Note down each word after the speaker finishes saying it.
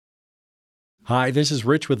Hi, this is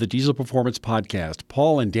Rich with the Diesel Performance Podcast.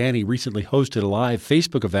 Paul and Danny recently hosted a live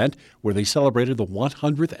Facebook event where they celebrated the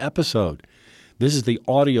 100th episode. This is the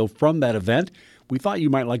audio from that event. We thought you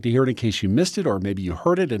might like to hear it in case you missed it, or maybe you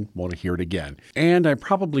heard it and want to hear it again. And I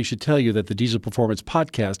probably should tell you that the Diesel Performance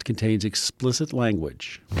Podcast contains explicit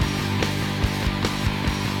language.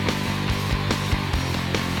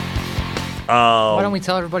 Why don't we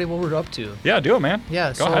tell everybody what we're up to? Yeah, do it, man.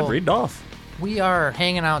 Yeah, Go ahead, read it off. We are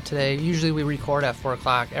hanging out today. Usually we record at 4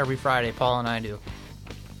 o'clock every Friday, Paul and I do.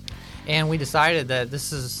 And we decided that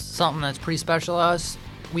this is something that's pretty special to us.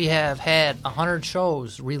 We have had 100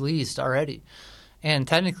 shows released already. And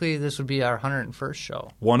technically this would be our 101st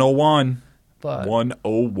show. 101. But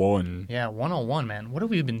 101. yeah, 101, man. What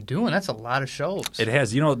have we been doing? That's a lot of shows. It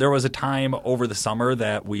has. You know, there was a time over the summer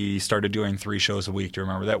that we started doing 3 shows a week. Do you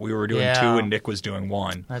remember that? We were doing 2 and Nick was doing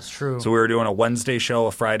 1. That's true. So we were doing a Wednesday show,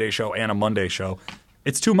 a Friday show, and a Monday show.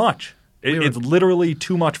 It's too much. It's literally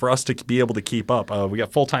too much for us to be able to keep up. We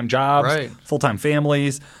got full-time jobs, Right. full-time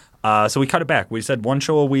families. So we cut it back. We said 1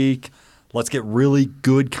 show a week. Let's get really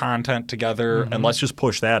good content together, and let's just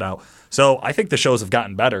push that out. So I think the shows have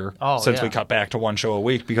gotten better since we cut back to 1 show a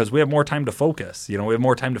week because we have more time to focus. You know, we have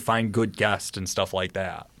more time to find good guests and stuff like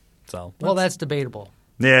that. So well, that's debatable.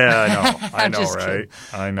 Yeah, I know. I know, Just right? kidding.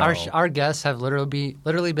 I know. Our guests have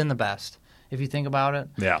literally been the best, if you think about it.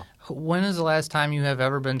 Yeah. When is the last time you have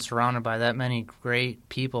ever been surrounded by that many great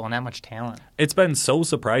people and that much talent? It's been so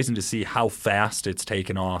surprising to see how fast it's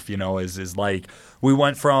taken off, you know, is like we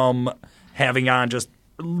went from having on just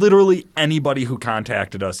literally anybody who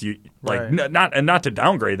contacted us, Right. not to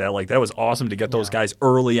downgrade that, like that was awesome to get those guys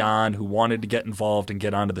early on who wanted to get involved and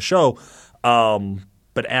get onto the show.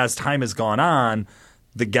 But as time has gone on,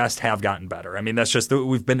 the guests have gotten better. I mean, that's just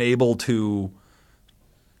we've been able to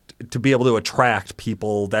be able to attract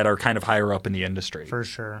people that are kind of higher up in the industry. For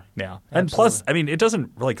sure. Yeah. Absolutely. And plus, I mean, it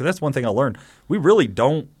doesn't like that's one thing I learned. We really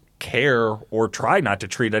don't care or try not to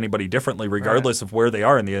treat anybody differently regardless of where they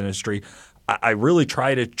are in the industry. I really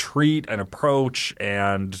try to treat and approach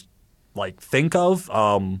and like think of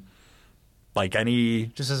like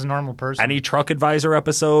just as a normal person. any truck advisor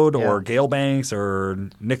episode or Gale Banks or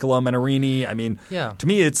Nicola Menarini. I mean, to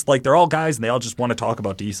me, it's like they're all guys and they all just want to talk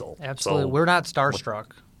about diesel. Absolutely. So, We're not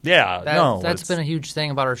starstruck. yeah, That's been a huge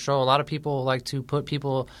thing about our show. A lot of people like to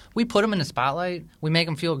we put them in the spotlight. We make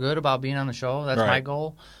them feel good about being on the show. That's my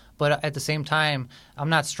goal. But at the same time, I'm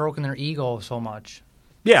not stroking their ego so much.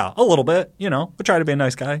 Yeah, a little bit. You know, I try to be a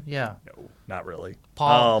nice guy. Yeah. No, not really.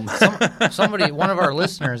 Paul, one of our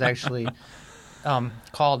listeners actually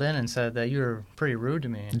called in and said that you were pretty rude to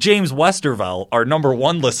me. James Westervelt, our number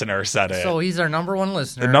 1 listener, said it. So he's our number 1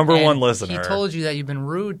 listener. The number and 1 listener. He told you that you've been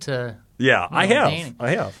rude to. Yeah, I have. Danny.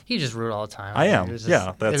 I have. He's just rude all the time. I am. It's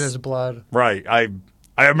Yeah, it is blood. Right.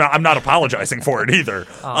 I'm not apologizing for it either.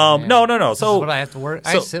 Man. No. This So is what I have to work.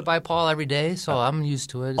 I sit by Paul every day, so I'm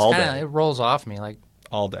used to it. It's all kinda, day. it rolls off me like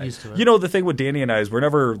all day. used to it. You know, the thing with Danny and I is we're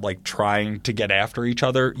never like trying to get after each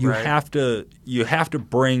other. You have to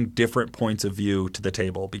bring different points of view to the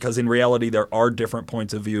table because in reality there are different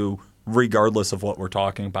points of view regardless of what we're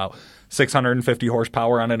talking about. 650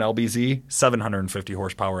 horsepower on an LBZ, 750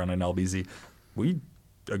 horsepower on an LBZ. We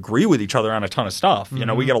agree with each other on a ton of stuff. You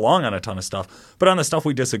know, we get along on a ton of stuff. But on the stuff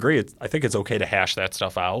we disagree, I think it's okay to hash that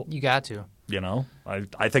stuff out. You got to. You know,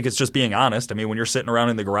 I think it's just being honest. I mean, when you're sitting around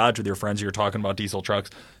in the garage with your friends, you're talking about diesel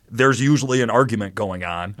trucks, there's usually an argument going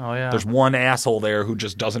on. Oh, yeah. There's one asshole there who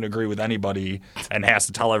just doesn't agree with anybody and has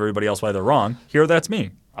to tell everybody else why they're wrong. Here, that's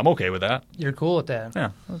me. I'm okay with that. You're cool with that.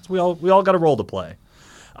 Yeah, we all got a role to play.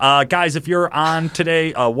 Guys, if you're on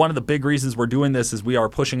today, one of the big reasons we're doing this is we are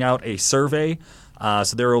pushing out a survey.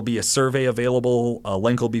 So there will be a survey available. A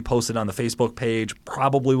link will be posted on the Facebook page.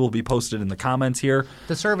 Probably will be posted in the comments here.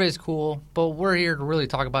 The survey is cool, but we're here to really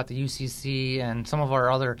talk about the UCC and some of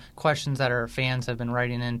our other questions that our fans have been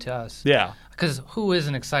writing in to us. Yeah. Because who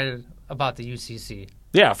isn't excited about the UCC?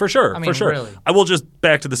 Yeah, for sure. I mean, for sure. really. I will just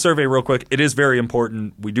back to the survey real quick. It is very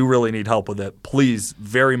important. We do really need help with it. Please,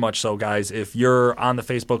 very much so, guys. If you're on the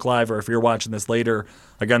Facebook Live or if you're watching this later,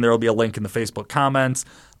 again, there will be a link in the Facebook comments.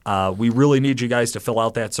 We really need you guys to fill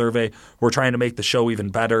out that survey. We're trying to make the show even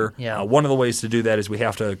better. Yeah. One of the ways to do that is we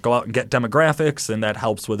have to go out and get demographics, and that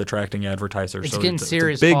helps with attracting advertisers. It's so getting it's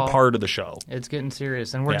serious, a big Paul. part of the show. It's getting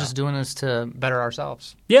serious, and we're just doing this to better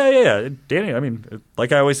ourselves. Yeah. Danny, I mean,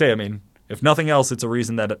 like I always say, I mean, if nothing else, it's a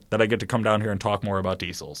reason that I get to come down here and talk more about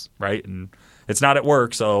diesels, right? And it's not at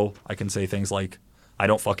work, so I can say things like, I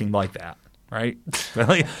don't fucking like that. Right?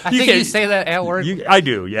 I think you say that at work. I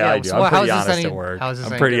do. Yeah, I do. So I'm pretty honest at work.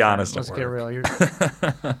 I'm pretty honest at Let's work. get real.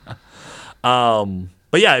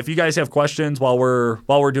 But yeah, if you guys have questions while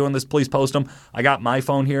we're doing this, please post them. I got my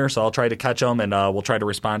phone here, so I'll try to catch them, and we'll try to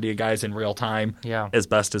respond to you guys in real time as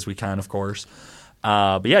best as we can, of course.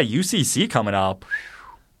 But yeah, UCC coming up.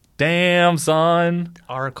 Damn, son.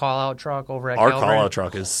 Our call-out truck over at Our Calvary. call-out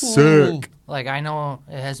truck is sick. Like, I know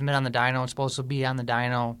it hasn't been on the dyno. It's supposed to be on the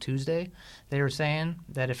dyno Tuesday. They were saying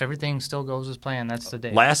that if everything still goes as planned, that's the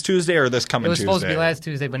day. Last Tuesday or this coming Tuesday? It was supposed to be last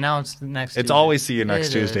Tuesday, but now it's the next Tuesday. It's always see you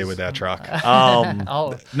next Tuesday with that truck.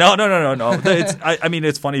 Oh. No. I mean,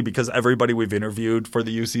 it's funny because everybody we've interviewed for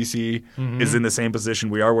the UCC is in the same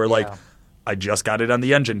position we are. We're like, I just got it on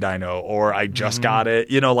the engine dyno, or I just got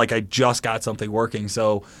it, like I just got something working.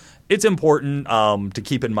 So it's important to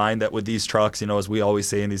keep in mind that with these trucks, as we always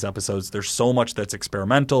say in these episodes, there's so much that's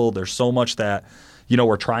experimental. There's so much that,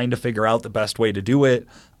 we're trying to figure out the best way to do it.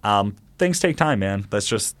 Things take time, man. That's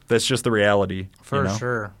just the reality. For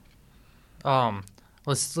sure.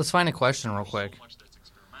 Let's find a question real quick.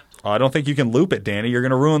 I don't think you can loop it, Danny. You're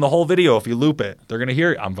going to ruin the whole video if you loop it. They're going to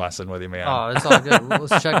hear it. I'm messing with you, man. Oh, it's all good.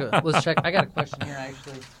 Let's check it. Let's check. I got a question here,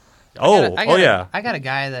 actually. I got a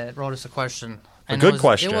guy that wrote us a question. A good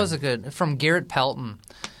question. It was a good from Garrett Pelton.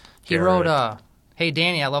 He wrote, "Hey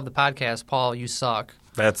Danny, I love the podcast. Paul, you suck."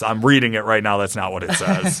 I'm reading it right now. That's not what it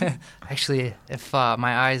says. Actually, if my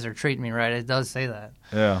eyes are treating me right, it does say that.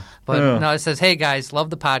 Yeah. But no, it says, "Hey guys, love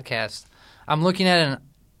the podcast. I'm looking at an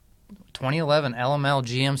 2011 LML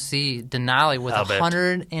GMC Denali with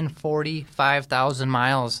 145,000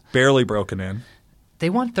 miles. Barely broken in. They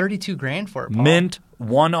want $32,000 for it, Paul. Mint,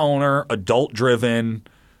 one owner, adult driven.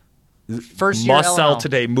 First year must LML. sell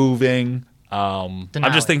today, moving. I'm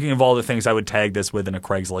just thinking of all the things I would tag this with in a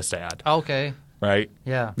Craigslist ad. Okay. Right?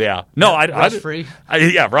 Yeah. Yeah. No, rust-free.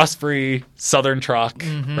 Rust-free, Southern truck,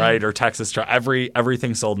 right? Or Texas truck.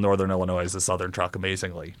 Everything sold in Northern Illinois is a Southern truck,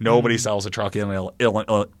 amazingly. Nobody sells a truck in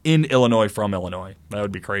Illinois from Illinois. That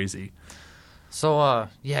would be crazy. So,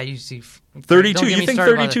 you see... 32. You think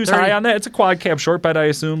 32 is high on that? It's a quad cab short bed, I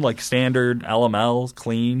assume, like standard LML,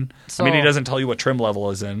 clean. So, he doesn't tell you what trim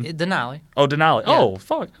level is in. Denali. Oh, Denali. Yeah. Oh,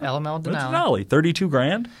 fuck. LML Denali. Denali.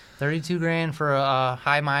 $32,000? $32,000 for a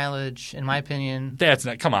high mileage, in my opinion. That's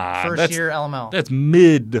not. Come on. First year LML. That's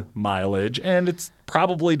mid mileage, and it's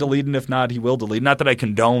probably deleting. If not, he will delete. Not that I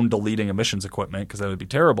condone deleting emissions equipment because that would be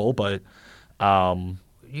terrible, but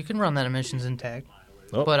you can run that emissions in tag.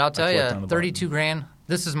 Oh, but I'll tell you, $32,000.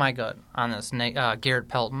 This is my gut on this. Garrett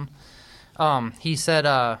Pelton. He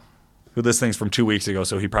said. This thing's from 2 weeks ago,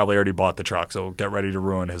 so he probably already bought the truck. So get ready to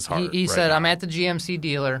ruin his heart. He right said, now. "I'm at the GMC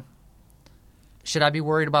dealer. Should I be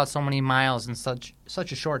worried about so many miles in such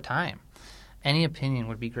a short time? Any opinion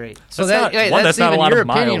would be great." So that's not a lot your of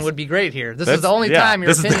miles. opinion would be great here. This is the only time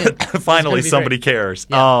your opinion. Finally, somebody cares.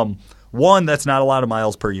 Yeah. One, that's not a lot of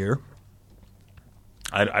miles per year.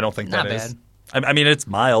 I don't think Not that is. bad. I mean, it's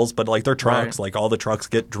miles, but like they're trucks. Right. Like all the trucks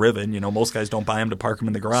get driven. Most guys don't buy them to park them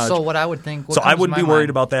in the garage. So what I would think. I wouldn't be worried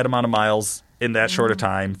about that amount of miles in that short of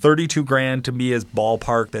time. $32,000 to me is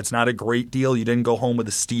ballpark. That's not a great deal. You didn't go home with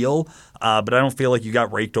a steal, but I don't feel like you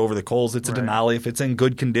got raked over the coals. It's a Denali. If it's in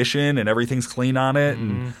good condition and everything's clean on it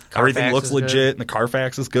and everything looks legit and the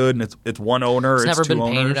Carfax is good and it's one owner, it's never two been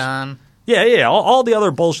owners. painted on. Yeah. All the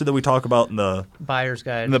other bullshit that we talk about in the Buyer's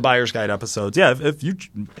Guide. episodes. Yeah, if you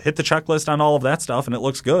hit the checklist on all of that stuff and it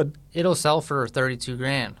looks good, it'll sell for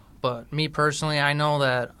 $32,000. But me personally, I know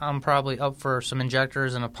that I'm probably up for some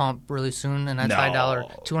injectors and a pump really soon, and that's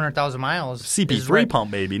 $5, 200,000 miles. CP3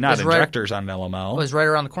 pump maybe, not injectors on an LML. It's right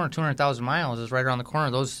around the corner. 200,000 miles is right around the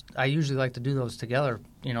corner. Those I usually like to do those together.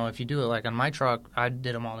 If you do it like on my truck, I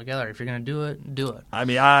did them all together. If you're gonna do it, do it. I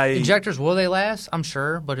mean, injectors, will they last? I'm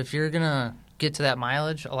sure, but if you're gonna get to that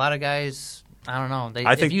mileage, a lot of guys, I don't know.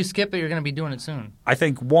 If you skip it, you're gonna be doing it soon. I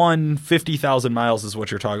think 50,000 miles is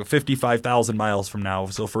what you're talking. 55,000 miles from now.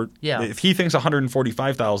 So if he thinks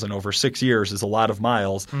 145,000 over 6 years is a lot of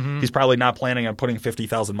miles, he's probably not planning on putting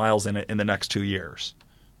 50,000 miles in it in the next 2 years,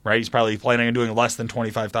 right? He's probably planning on doing less than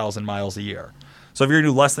 25,000 miles a year. So if you're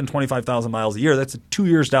going to do less than 25,000 miles a year, that's 2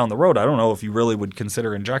 years down the road. I don't know if you really would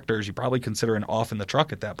consider injectors. You probably consider an off in the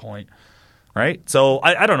truck at that point, right? So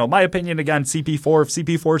I don't know. My opinion, again, CP4. If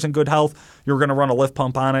CP4 is in good health, you're going to run a lift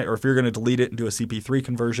pump on it, or if you're going to delete it and do a CP3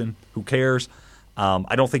 conversion, who cares?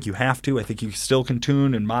 I don't think you have to. I think you still can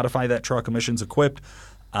tune and modify that truck emissions equipped.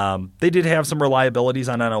 They did have some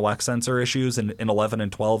reliabilities on NOx sensor issues in 11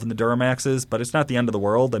 and 12 in the Duramaxes, but it's not the end of the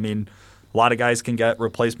world. I mean, a lot of guys can get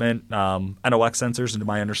replacement NOx sensors, and to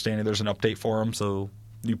my understanding, there's an update for them. So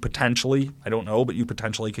you potentially, I don't know, but you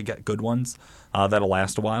potentially could get good ones that'll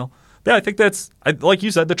last a while. But yeah, I think like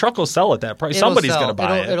you said, the truck will sell at that price. Somebody's going to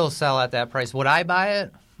buy it. It'll sell at that price. Would I buy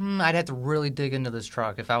it? I'd have to really dig into this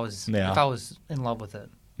truck if I was in love with it.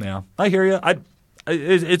 Yeah, I hear you.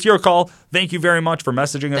 It's your call. Thank you very much for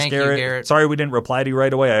messaging us, Thank Garrett. you, Garrett. Sorry we didn't reply to you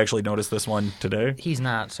right away. I actually noticed this one today. He's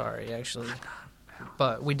not sorry, actually.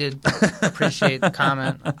 But we did appreciate the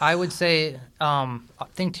comment. I would say,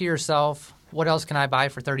 think to yourself, what else can I buy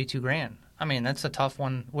for $32,000? I mean, that's a tough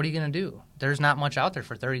one. What are you going to do? There's not much out there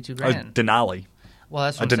for $32,000. A Denali. Well,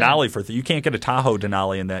 that's what a I'm Denali saying. you can't get a Tahoe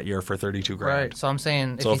Denali in that year for $32,000. Right. So I'm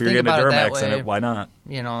saying, so if you you're think getting a about it that Duramax in way, it, why not?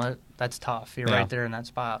 You know, that's tough. You're Yeah. right there in that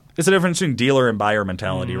spot. It's the difference between dealer and buyer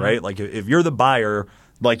mentality, right? Like if you're the buyer,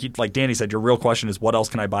 like Danny said, your real question is what else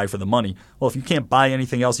can I buy for the money? Well, if you can't buy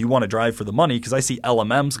anything else, you want to drive for the money because I see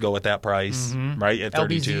LMMs go at that price, right? At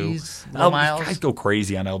 32. LBZs, low miles. Guys go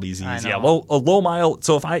crazy on LBZs. I know. Yeah, a low mile.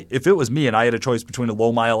 So if it was me and I had a choice between a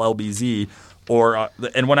low mile LBZ or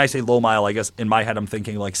and when I say low mile, I guess in my head I'm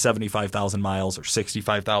thinking like 75,000 miles or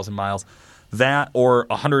 65,000 miles, that or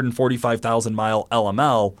 145,000 mile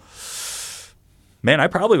LML. Man, I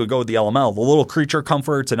probably would go with the LML. The little creature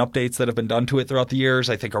comforts and updates that have been done to it throughout the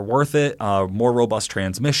years, I think, are worth it. More robust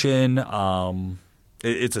transmission.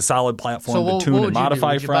 It's a solid platform to tune and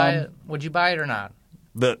modify from. Would you buy it or not?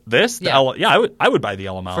 This? Yeah. I would buy the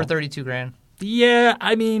LML For $32,000. Yeah,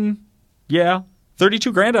 I mean, yeah.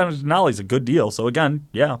 $32,000 on a Denali is a good deal. So again,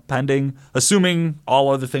 yeah, pending, assuming all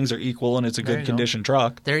other things are equal and it's a good condition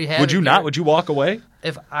truck. There you have Would it, you not? Garrett. Would you walk away?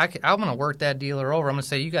 If I'm going to work that dealer over, I'm going to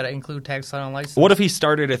say you got to include tax, title, and license. What if he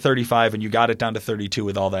started at 35 and you got it down to 32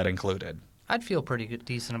 with all that included? I'd feel pretty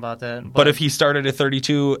decent about that. But if he started at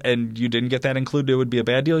 32 and you didn't get that included, it would be a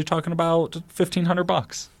bad deal. You're talking about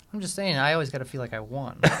 $1,500. I'm just saying, I always got to feel like I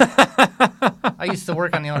won. I used to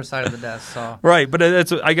work on the other side of the desk, so. Right, but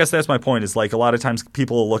I guess that's my point. Is like a lot of times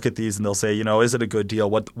people will look at these and they'll say, is it a good deal?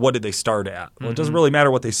 What did they start at? Well, it doesn't really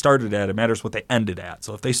matter what they started at. It matters what they ended at.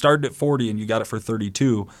 So if they started at 40 and you got it for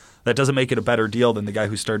 32, that doesn't make it a better deal than the guy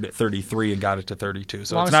who started at 33 and got it to 32.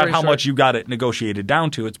 So it's not how much you got it negotiated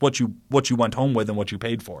down to. It's what you went home with and what you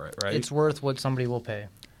paid for it, right? It's worth what somebody will pay.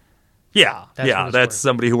 Yeah, That's that's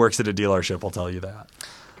somebody who works at a dealership will tell you that.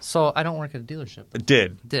 So I don't work at a dealership.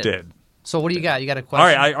 Did. So what do you got? You got a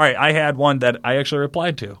question? All right. I had one that I actually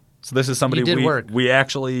replied to. So this is somebody we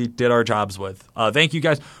actually did our jobs with. Thank you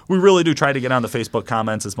guys. We really do try to get on the Facebook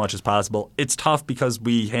comments as much as possible. It's tough because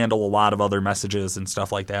we handle a lot of other messages and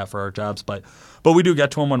stuff like that for our jobs, but we do get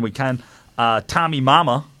to them when we can. Tommy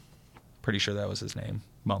Mama, pretty sure that was his name.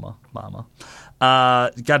 Mama.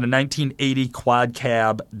 Got a 1980 quad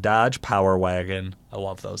cab Dodge Power Wagon. I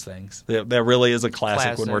love those things. That really is a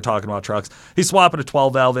classic when we're talking about trucks. He's swapping a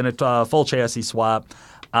 12 valve in it, full chassis swap.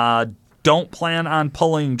 Don't plan on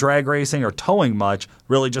pulling drag racing or towing much,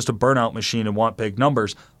 really just a burnout machine and want big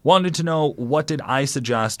numbers. Wanted to know what did I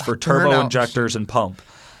suggest for turbo injectors and pump.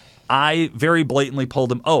 I very blatantly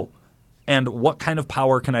pulled him, and what kind of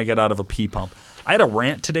power can I get out of a P pump? I had a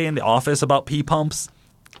rant today in the office about P pumps.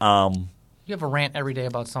 You have a rant every day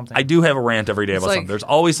about something. I do have a rant every day about something. There's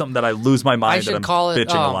always something that I lose my mind and I'm call it,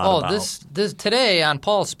 bitching a lot about. This today on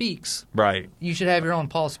Paul Speaks. Right. You should have your own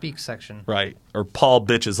Paul Speaks section. Right. Or Paul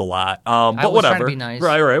bitches a lot. But I was whatever. trying to be nice.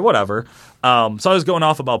 Right, whatever. So I was going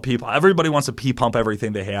off about P pump. Everybody wants to P pump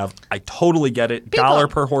everything they have. I totally get it. $1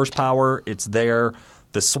 per horsepower, it's there.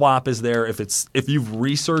 The swap is there. If you've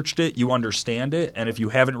researched it, you understand it. And if you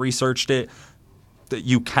haven't researched it, that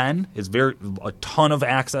you can. It's a ton of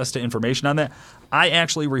access to information on that. I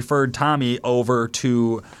actually referred Tommy over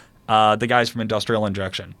to the guys from Industrial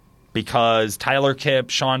Injection because Tyler Kipp,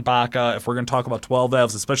 Sean Baca, if we're going to talk about 12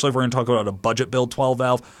 valves, especially if we're going to talk about a budget build 12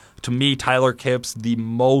 valve, to me, Tyler Kipp's the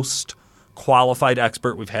most qualified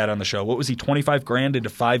expert we've had on the show. What was he, $25,000 into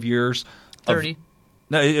 5 years? 30.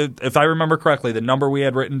 If I remember correctly, the number we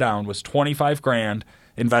had written down was $25,000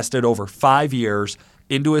 invested over 5 years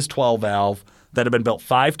into his 12 valve that had been built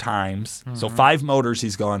 5 times. So 5 motors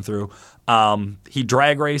he's gone through. He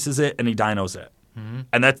drag races it and he dynos it.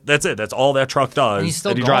 And that's it. That's all that truck does. And he's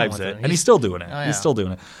still he going drives with it. it. And he's still doing it. Oh, yeah. He's still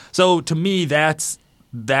doing it. So to me, that's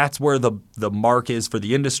where the mark is for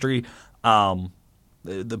the industry.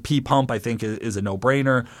 The P pump, I think, is a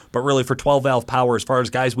no-brainer. But really, for 12-valve power, as far as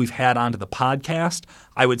guys we've had onto the podcast,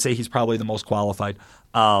 I would say he's probably the most qualified.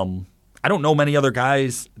 I don't know many other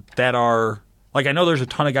guys that are – like I know there's a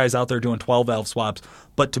ton of guys out there doing 12-valve swaps,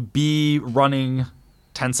 but to be running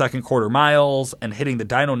 10-second quarter miles and hitting the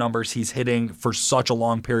dyno numbers he's hitting for such a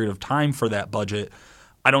long period of time for that budget,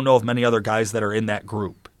 I don't know of many other guys that are in that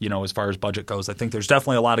group, as far as budget goes. I think there's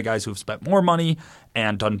definitely a lot of guys who have spent more money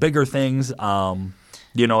and done bigger things, and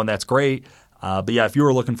that's great. But yeah, if you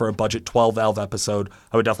were looking for a budget 12-valve episode,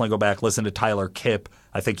 I would definitely go back, listen to Tyler Kipp.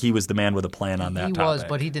 I think he was the man with a plan on that topic. He was,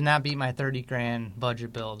 but he did not beat my $30,000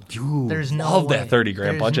 budget build. There's no way. That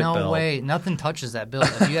 $30,000 budget build. There's no way. Nothing touches that build.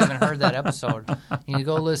 If you haven't heard that episode, you need to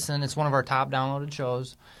go listen. It's one of our top downloaded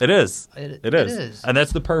shows. It is. It is. And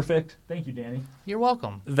that's the perfect. Thank you, Danny. You're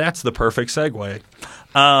welcome. That's the perfect segue.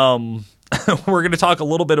 We're going to talk a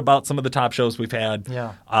little bit about some of the top shows we've had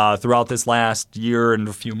throughout this last year and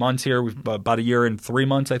a few months here. We've about a year and 3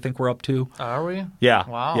 months, I think we're up to. Are we? Yeah.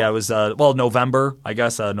 Wow. Yeah, it was, November, I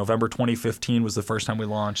guess. November 2015 was the first time we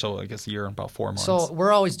launched, so I guess a year and about 4 months. So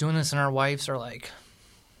we're always doing this, and our wives are like,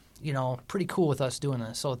 pretty cool with us doing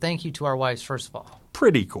this. So thank you to our wives, first of all.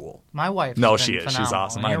 Pretty cool. My wife No, has she been is. phenomenal, She's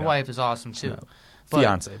awesome. and your wife is awesome, too. No.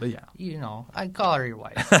 Fiance, but yeah. I'd call her your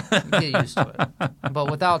wife. Get used to it. But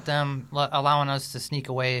without them allowing us to sneak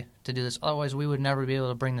away to do this, otherwise we would never be able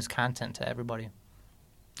to bring this content to everybody.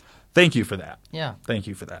 Thank you for that. Yeah. Thank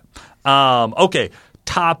you for that. Okay,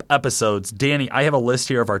 top episodes. Danny, I have a list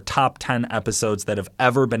here of our top 10 episodes that have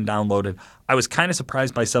ever been downloaded. I was kind of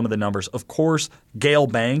surprised by some of the numbers. Of course, Gail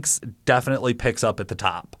Banks definitely picks up at the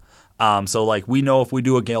top. We know if we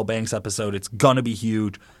do a Gail Banks episode, it's going to be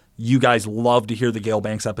huge. You guys love to hear the Gail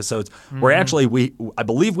Banks episodes. Mm-hmm. We're actually, I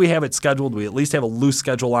believe we have it scheduled. We at least have a loose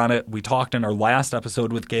schedule on it. We talked in our last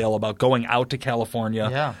episode with Gail about going out to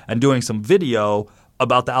California and doing some video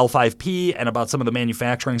about the L5P and about some of the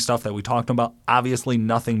manufacturing stuff that we talked about. Obviously,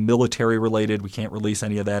 nothing military related. We can't release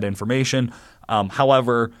any of that information.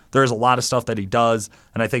 However, there's a lot of stuff that he does,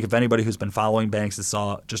 and I think if anybody who's been following Banks has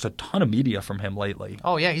saw just a ton of media from him lately.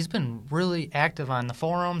 Oh, yeah, he's been really active on the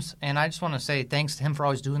forums, and I just want to say thanks to him for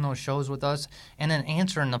always doing those shows with us and then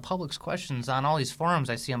answering the public's questions on all these forums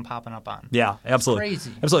I see him popping up on. Yeah, absolutely. It's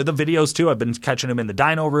crazy. Absolutely. The videos, too, I've been catching him in the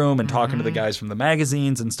dyno room and talking to the guys from the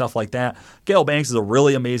magazines and stuff like that. Gail Banks is a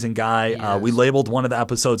really amazing guy. We labeled one of the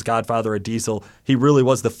episodes Godfather of Diesel. He really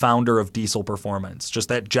was the founder of diesel performance, just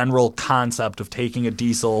that general concept of taking a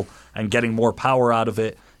diesel and getting more power out of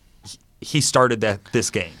it. He started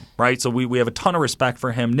this game, right? So we have a ton of respect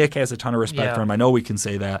for him. Nick has a ton of respect for him. I know we can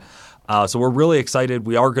say that. So we're really excited.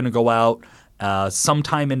 We are going to go out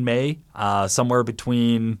sometime in May, somewhere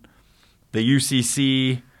between the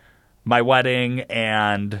UCC, my wedding,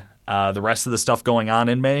 and the rest of the stuff going on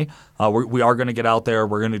in May. We are going to get out there.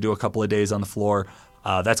 We're going to do a couple of days on the floor.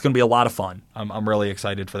 That's going to be a lot of fun. I'm really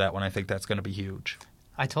excited for that one. I think that's going to be huge.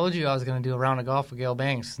 I told you I was going to do a round of golf with Gail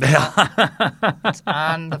Banks. It's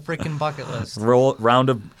on the freaking bucket list. Round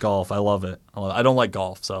of golf. I love it. I don't like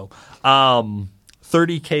golf, so.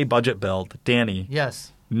 30K budget build. Danny.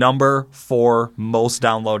 Yes. Number 4 most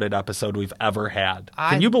downloaded episode we've ever had.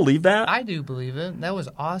 Can you believe that? I do believe it. That was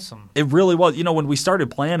awesome. It really was. When we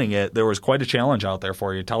started planning it, there was quite a challenge out there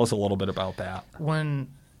for you. Tell us a little bit about that. When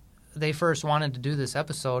they first wanted to do this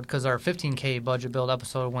episode, because our 15K budget build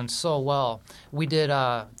episode went so well, we did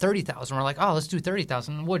 30,000. We're like, oh, let's do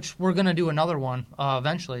 30,000, which we're going to do another one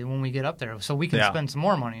eventually when we get up there so we can spend some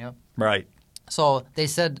more money up. Right. So they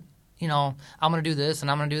said, I'm going to do this and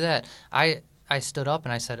I'm going to do that. I stood up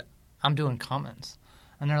and I said, I'm doing Cummins.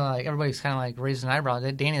 And they're like, everybody's kind of like raising an eyebrow.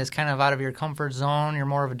 Danny, that's kind of out of your comfort zone. You're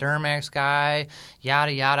more of a Duramax guy,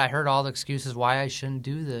 yada, yada. I heard all the excuses why I shouldn't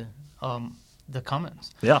do the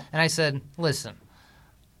Cummins. Yeah. And I said, listen,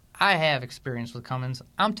 I have experience with Cummins.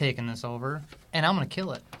 I'm taking this over, and I'm going to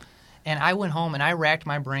kill it. And I went home, and I racked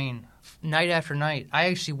my brain night after night. I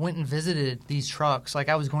actually went and visited these trucks like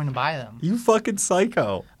I was going to buy them. You fucking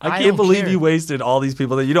psycho. I can't believe you wasted all these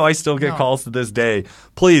people. I still get calls to this day.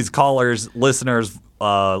 Please, callers, listeners,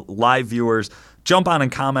 live viewers, jump on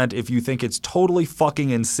and comment if you think it's totally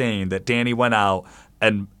fucking insane that Danny went out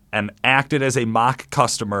and acted as a mock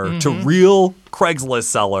customer to real Craigslist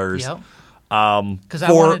sellers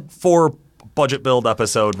for budget build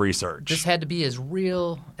episode research. This had to be as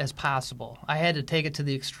real as possible. I had to take it to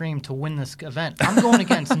the extreme to win this event. I'm going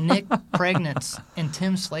against Nick Pregnitz and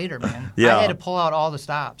Tim Slater, man. Yeah. I had to pull out all the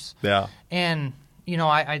stops. Yeah. And,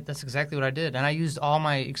 I that's exactly what I did. And I used all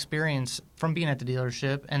my experience from being at the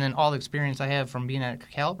dealership and then all the experience I have from being at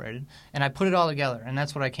Calibrated, and I put it all together, and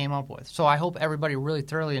that's what I came up with. So I hope everybody really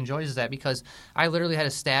thoroughly enjoys that, because I literally had a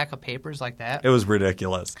stack of papers like that. It was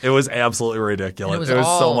ridiculous. It was absolutely ridiculous. It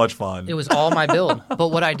was so much fun. It was all my build. But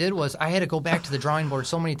what I did was I had to go back to the drawing board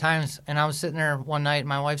so many times, and I was sitting there one night, and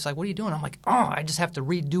my wife's like, what are you doing? I'm like, I just have to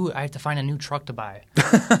redo it. I have to find a new truck to buy,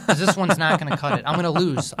 because this one's not going to cut it. I'm going to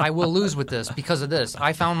lose. I will lose with this because of this.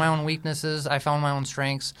 I found my own weaknesses. I found my own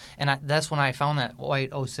strengths, and that's when I found that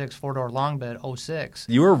white 06 four-door long bed 06.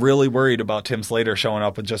 You were really worried about Tim Slater showing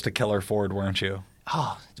up with just a killer Ford, weren't you?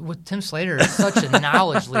 Oh, with Tim Slater is such a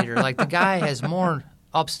knowledge leader. Like, the guy has more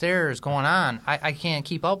upstairs going on. I can't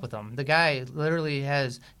keep up with him. The guy literally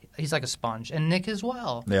he's like a sponge, and Nick as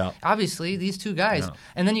well. Yeah. Obviously, these two guys. Yeah.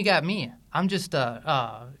 And then you got me. I'm just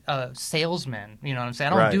a salesman. You know what I'm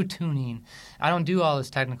saying? I don't do tuning. I don't do all this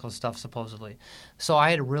technical stuff, supposedly. So I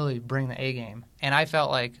had to really bring the A game. And I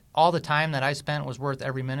felt like all the time that I spent was worth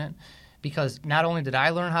every minute, because not only did I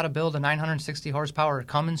learn how to build a 960 horsepower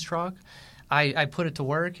Cummins truck, I put it to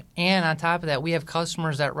work, and on top of that, we have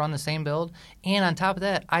customers that run the same build, and on top of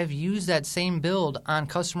that, I've used that same build on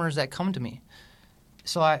customers that come to me.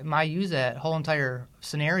 So I use that whole entire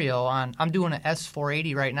scenario on. I'm doing an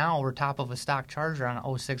S480 right now over top of a stock Charger on an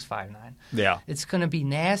 0659. Yeah. It's going to be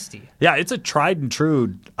nasty. Yeah, it's a tried and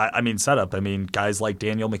true, setup. I mean, guys like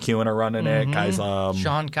Daniel McEwen are running it. Guys,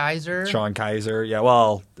 Sean Kaiser. Sean Kaiser. Yeah,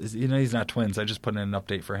 well, he's not twins. I just put in an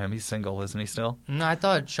update for him. He's single, isn't he still? No, I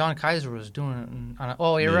thought Sean Kaiser was doing it.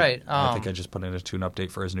 Oh, you're right. I think I just put in a tune update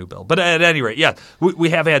for his new build. But at any rate, yeah, we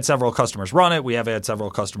have had several customers run it. We have had several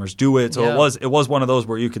customers do it. So it was one of those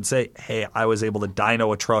where you could say, hey, I was able to dyno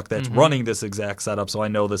a truck that's running this exact setup, so I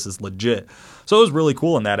know this is legit. So it was really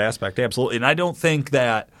cool in that aspect, absolutely. And I don't think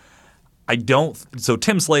that so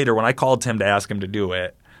Tim Slater, when I called Tim to ask him to do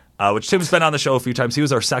it, which Tim's been on the show a few times, he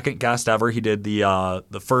was our second guest ever. He did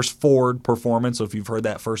the first Ford performance. So if you've heard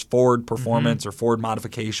that first Ford performance or Ford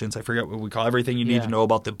modifications, I forget what we call everything you need to know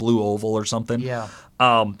about the Blue Oval or something. Yeah.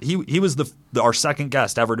 He was our second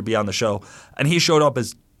guest ever to be on the show, and he showed up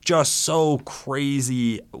as just so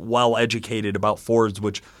crazy well-educated about Fords,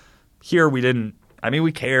 which here we didn't. I mean,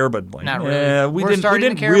 we care, but like, not really. We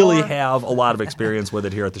didn't really have a lot of experience with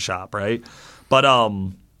it here at the shop, right? But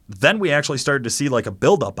then we actually started to see like a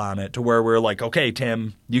build-up on it to where we're like, okay,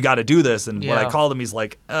 Tim, you got to do this. And when I called him, he's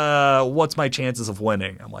like, what's my chances of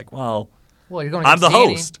winning? I'm like, well, you're going I'm the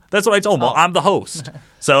host. That's what I told him. Well, I'm the host.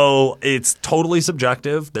 So it's totally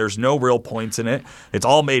subjective. There's no real points in it. It's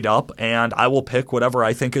all made up, and I will pick whatever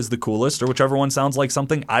I think is the coolest or whichever one sounds like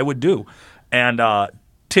something I would do. And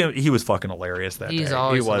Tim, he was fucking hilarious that day. He's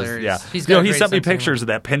always hilarious. Yeah. He sent me pictures of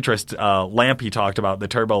that Pinterest lamp he talked about, the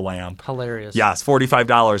turbo lamp. Hilarious. Yes,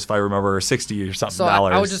 $45 if I remember, or $60 or something. So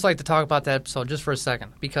I would just like to talk about that episode just for a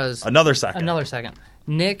second, because Another second.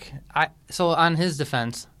 Nick, so on his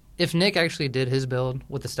defense, if Nick actually did his build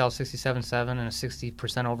with the Stealth 67.7 and a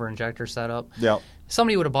 60% over injector setup,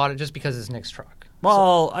 somebody would have bought it just because it's Nick's truck.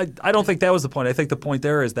 Well, I don't think that was the point. I think the point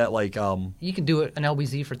there is that like you can do it an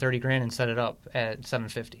LBZ for $30,000 and set it up at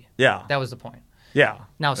 $750. Yeah, that was the point. Yeah.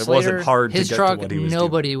 Now Slater, it wasn't hard his to get truck, to what he was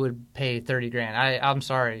nobody doing. would pay $30,000. I'm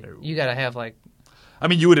sorry, you got to have like. I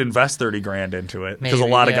mean, you would invest $30,000 into it because a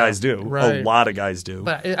lot of guys do. Right. A lot of guys do.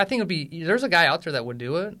 But I think there's a guy out there that would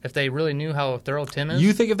do it if they really knew how thorough Tim is.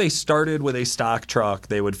 You think if they started with a stock truck,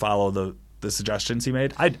 they would follow the suggestions he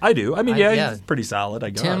made? I do. I mean, he's pretty solid, I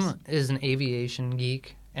guess. Tim is an aviation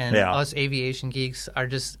geek, and us aviation geeks are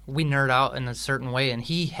just, we nerd out in a certain way, and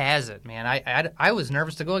he has it, man. I was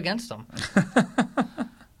nervous to go against him.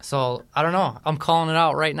 So, I don't know. I'm calling it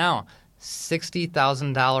out right now.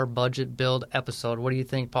 $60,000 budget build episode. What do you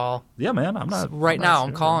think, Paul? Yeah, man. I'm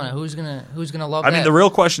calling it. Who's gonna love that? I mean, the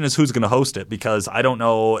real question is who's gonna host it, because I don't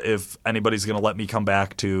know if anybody's gonna let me come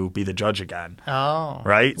back to be the judge again. Oh,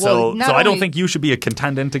 right. Well, so I don't think you should be a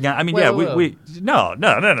contendant again. I mean, no.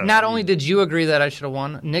 Not only did you agree that I should have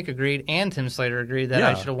won, Nick agreed, and Tim Slater agreed that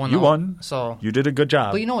I should have won. You won. So you did a good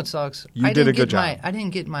job. But you know what sucks? You did a good job. I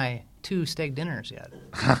didn't get my 2 steak dinners yet.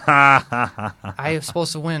 I was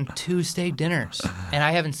supposed to win 2 steak dinners, and I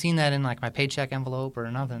haven't seen that in like my paycheck envelope or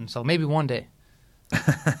nothing. So maybe one day,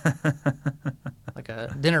 like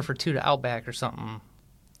a dinner for 2 to Outback or something.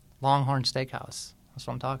 Longhorn Steakhouse. That's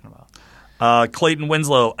what I'm talking about. Clayton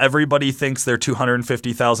Winslow. Everybody thinks their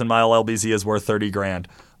 250,000-mile LBZ is worth $30,000.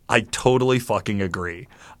 I totally fucking agree.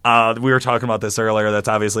 We were talking about this earlier. That's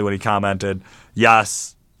obviously what he commented.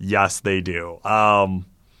 Yes, they do.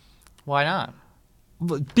 Why not?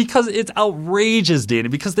 Because it's outrageous, Danny,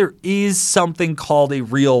 because there is something called a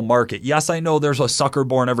real market. Yes, I know there's a sucker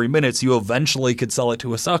born every minute, so you eventually could sell it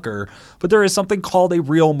to a sucker, but there is something called a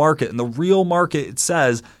real market. And the real market, it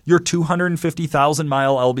says your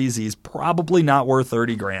 250,000-mile LBZ is probably not worth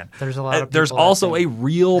 $30,000. There's a lot of people. There's also a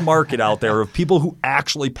real market out there of people who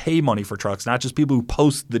actually pay money for trucks, not just people who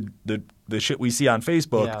post the shit we see on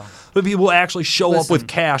Facebook, but people who actually show up with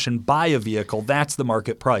cash and buy a vehicle. That's the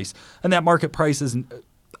market price. And that market price is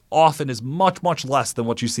often much, much less than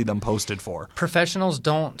what you see them posted for. Professionals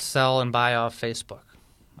don't sell and buy off Facebook.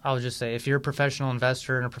 I would just say if you're a professional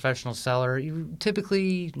investor and a professional seller, you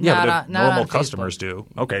typically but normal on customers Facebook.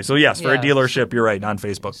 do. Okay, so yes, for a Yeah. dealership, you're right, not on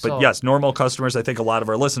Facebook. But So- yes, normal customers, I think a lot of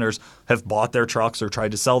our listeners have bought their trucks or tried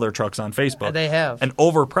to sell their trucks on Facebook. They have. And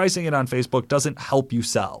overpricing it on Facebook doesn't help you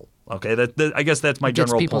sell. Okay, I guess that's my It gets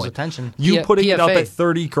general people's point. attention. You putting it up PFA. at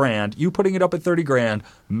 $30,000, you putting it up at $30,000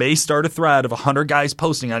 may start a thread of 100 guys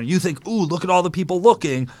posting on it. You think, ooh, look at all the people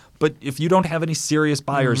looking. But if you don't have any serious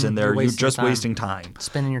buyers in there, you're just wasting time.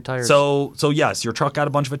 Spinning your tires. So yes, your truck got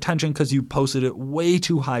a bunch of attention because you posted it way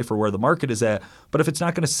too high for where the market is at. But if it's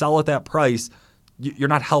not going to sell at that price, you're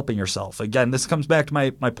not helping yourself. Again, this comes back to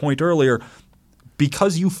my point earlier.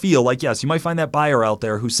 Because you feel like, yes, you might find that buyer out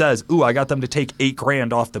there who says, ooh, I got them to take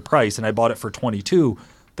 $8,000 off the price and I bought it for $22,000.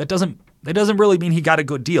 That doesn't really mean he got a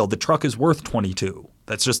good deal. The truck is worth $22,000.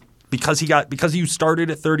 That's just because you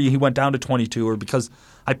started at $30,000 and he went down to $22,000, or because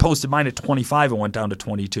I posted mine at $25,000 and went down to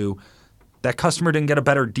 $22,000. That customer didn't get a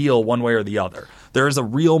better deal one way or the other. There is a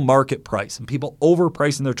real market price, and people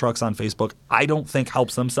overpricing their trucks on Facebook, I don't think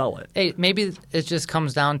helps them sell it. Hey, maybe it just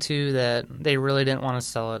comes down to that they really didn't want to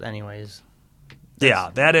sell it anyways.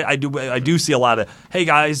 Yeah, I do see a lot of, hey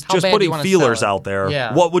guys, How just bad do you putting wanna feelers sell it? out there.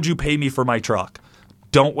 Yeah. What would you pay me for my truck?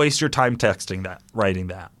 Don't waste your time texting that, writing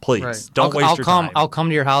that, please. Right. Don't waste your time. I'll come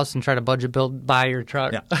to your house and try to budget buy your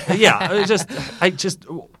truck. Yeah.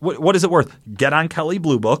 What is it worth? Get on Kelley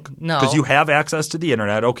Blue Book No. because you have access to the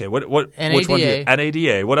internet. Okay, which one? NADA.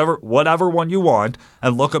 NADA, whatever one you want,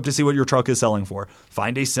 and look up to see what your truck is selling for.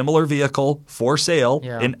 Find a similar vehicle for sale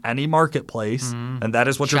in any marketplace, and that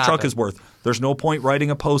is what your Shop truck it. is worth. There's no point writing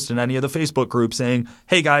a post in any of the Facebook groups saying,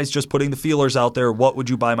 "Hey guys, just putting the feelers out there. What would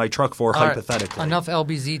you buy my truck for?" All right, hypothetically. enough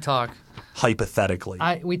LBZ talk. Hypothetically.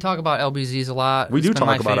 We talk about LBZs a lot. We It's do been talk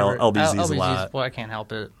my about favorite. LBZs a lot. Well, I can't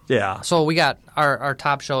help it. Yeah. So we got our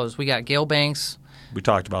top shows. We got Gale Banks. We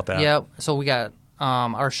talked about that. Yep. So we got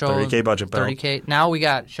our shows. 30K budget bill. 30K. Now we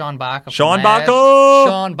got Sean Baca. Sean Baca!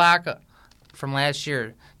 Sean Baca from last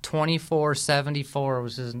year. 2474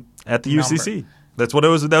 was his At the number. UCC. That's what it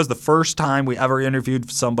was. That was the first time we ever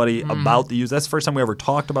interviewed somebody about the UCC. That's the first time we ever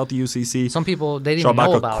talked about the UCC. Some people, they didn't Sean even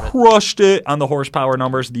know Baca about it. crushed it on the horsepower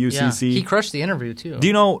numbers of the Yeah. UCC. He crushed the interview, too. Do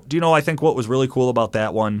you know, I think what was really cool about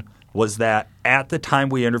that one was that at the time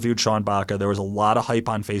we interviewed Sean Baca, there was a lot of hype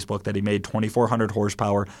on Facebook that he made 2,400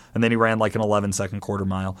 horsepower, and then he ran like an 11-second quarter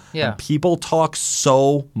mile. Yeah. And people talk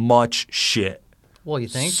so much shit. Well, you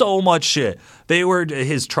think? So much shit.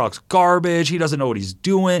 His truck's garbage. He doesn't know what he's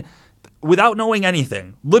doing. Without knowing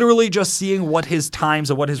anything, literally just seeing what his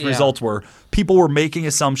times and what his results were, people were making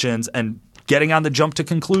assumptions and getting on the jump to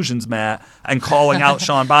conclusions, Matt, and calling out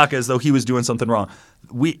Sean Baca as though he was doing something wrong.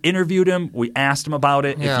 We interviewed him. We asked him about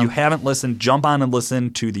it. Yeah. If you haven't listened, jump on and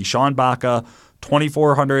listen to the Sean Baca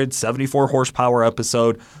 2,474 horsepower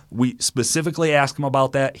episode. We specifically asked him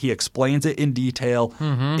about that. He explains it in detail.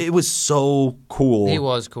 It was so cool. He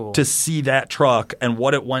was cool. To see that truck and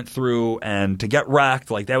what it went through and to get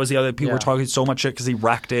wrecked. Like, that was the other people were talking so much shit because he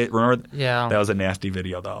wrecked it. Remember? Yeah. That was a nasty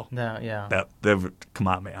video, though. Yeah. Come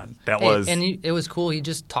on, man. It was cool. He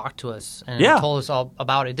just talked to us and told us all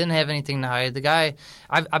about it. Didn't have anything to hide. The guy,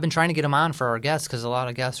 I've been trying to get him on for our guests because a lot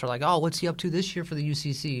of guests are like, oh, what's he up to this year for the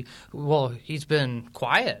UCC? Well, he's been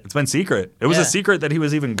quiet. It's been secret. It was a secret that he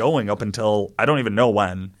was even going up until I don't even know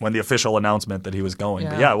when the official announcement that he was going.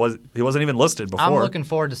 Yeah. But he wasn't even listed before. I'm looking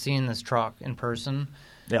forward to seeing this truck in person.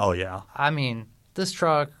 Oh yeah. I mean, this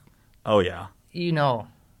truck, Oh yeah. you know.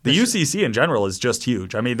 The UCC in general is just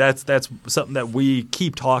huge. I mean, that's something that we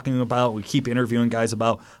keep talking about. We keep interviewing guys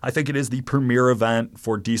about. I think it is the premier event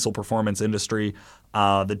for diesel performance industry.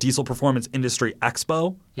 The Diesel Performance Industry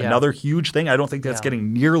Expo, another huge thing. I don't think that's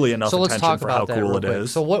getting nearly enough attention for how cool it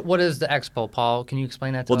is. So what is the expo, Paul? Can you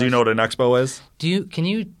explain that to us? Well, do you know what an expo is? Can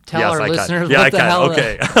you tell Yes, our I can. listeners Yeah, what I the can. hell?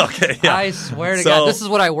 Okay. Yeah. I swear to God, this is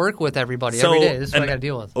what I work with everybody every day. This is what I got to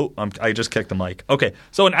deal with. Oh, I just kicked the mic. Okay,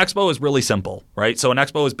 so an expo is really simple, right? So an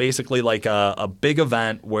expo is basically like a big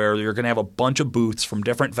event where you're going to have a bunch of booths from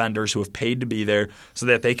different vendors who have paid to be there so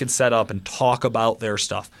that they can set up and talk about their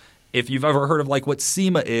stuff. If you've ever heard of like what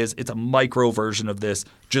SEMA is, it's a micro version of this,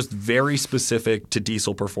 just very specific to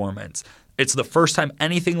diesel performance. It's the first time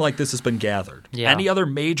anything like this has been gathered. Yeah. Any other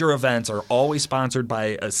major events are always sponsored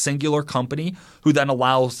by a singular company who then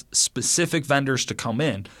allows specific vendors to come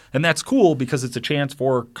in. And that's cool because it's a chance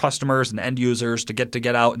for customers and end users to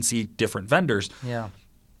get out and see different vendors. Yeah.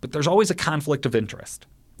 But there's always a conflict of interest,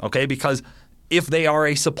 okay? Because if they are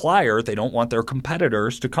a supplier, they don't want their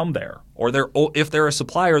competitors to come there. Or if they're a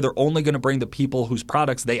supplier, they're only going to bring the people whose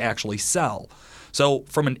products they actually sell. So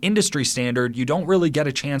from an industry standard, you don't really get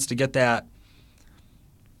a chance to get that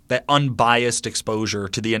that unbiased exposure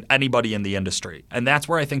to anybody in the industry. And that's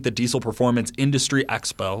where I think the Diesel Performance Industry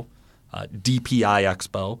Expo, DPI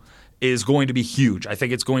Expo, is going to be huge. I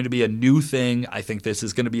think it's going to be a new thing. I think this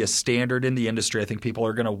is going to be a standard in the industry. I think people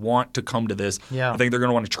are going to want to come to this. Yeah. I think they're going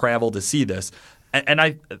to want to travel to see this. And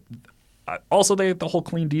I also, they have the whole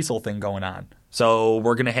clean diesel thing going on. So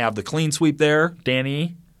we're going to have the clean sweep there.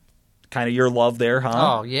 Danny, kind of your love there,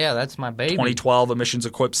 huh? Oh, yeah, that's my baby. 2012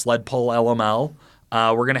 emissions-equipped sled pull LML.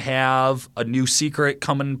 We're going to have a new secret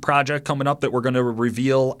project coming up that we're going to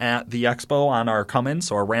reveal at the expo on our Cummins.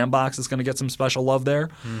 So our Ram box is going to get some special love there.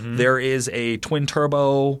 Mm-hmm. There is a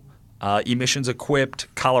twin-turbo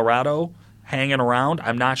emissions-equipped Colorado hanging around.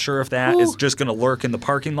 I'm not sure if that is just going to lurk in the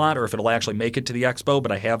parking lot or if it'll actually make it to the expo,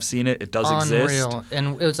 but I have seen it. It does exist. Unreal.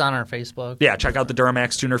 And it was on our Facebook. Yeah, check out the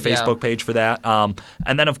Duramax Tuner Facebook page for that.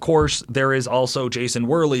 And then, of course, there is also Jason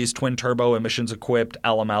Worley's twin-turbo emissions-equipped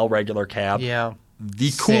LML regular cab. Yeah.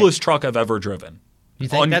 The coolest truck I've ever driven. You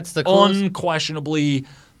think that's the coolest? Unquestionably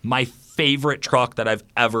my favorite truck that I've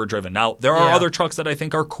ever driven. Now, there are other trucks that I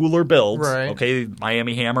think are cooler builds. Right. Okay,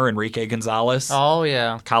 Miami Hammer, Enrique Gonzalez. Oh,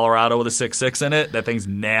 yeah. Colorado with a 6.6 in it. That thing's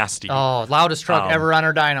nasty. Oh, loudest truck ever on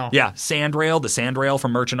our dyno. Yeah, the Sandrail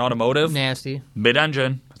from Merchant Automotive. Nasty.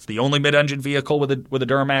 Mid-engine. It's the only mid-engine vehicle with a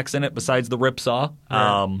Duramax in it besides the Ripsaw,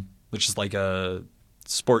 which is like a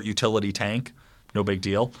sport utility tank. No big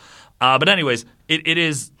deal. But anyways, it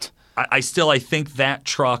is – I think that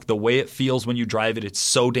truck, the way it feels when you drive it, it's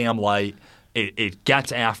so damn light. It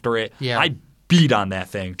gets after it. Yeah. I beat on that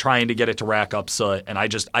thing trying to get it to rack up soot, and I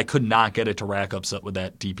could not get it to rack up soot with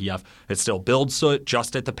that DPF. It still builds soot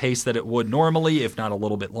just at the pace that it would normally, if not a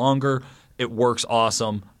little bit longer. It works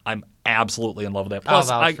awesome. I'm absolutely in love with that. Plus,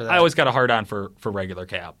 I always got a hard-on for regular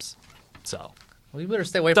cabs. So well, you better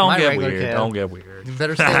stay away from my regular cab. Don't get weird. You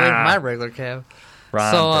better stay away from my regular cab.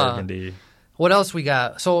 Ron Burgundy. What else we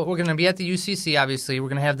got? So we're going to be at the UCC, obviously. We're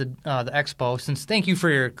going to have the expo. Thank you for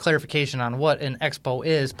your clarification on what an expo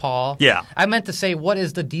is, Paul. Yeah. I meant to say, what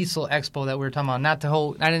is the diesel expo that we were talking about? Not the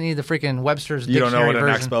whole. I didn't need the freaking Webster's dictionary version. You don't know what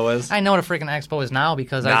an expo is? I know what a freaking expo is now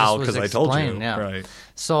because I told you. Yeah. Right.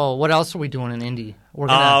 So what else are we doing in Indy? We're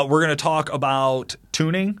gonna talk about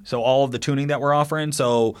tuning. So all of the tuning that we're offering.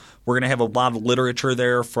 So we're gonna have a lot of literature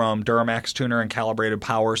there from Duramax Tuner and Calibrated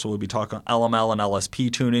Power. So we'll be talking LML and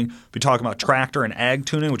LSP tuning. We'll be talking about tractor and ag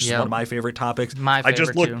tuning, which is one of my favorite topics. I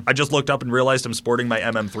just looked up and realized I'm sporting my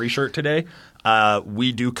MM3 shirt today.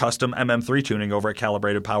 We do custom MM3 tuning over at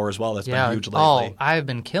Calibrated Power as well. That's been huge lately. Oh, I've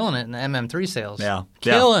been killing it in the MM3 sales. Yeah.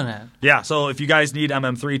 Killing it. Yeah, so if you guys need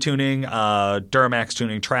MM3 tuning, Duramax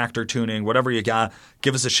tuning, tractor tuning, whatever you got,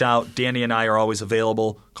 give us a shout. Danny and I are always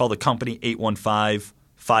available. Call the company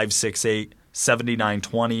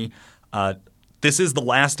 815-568-7920. This is the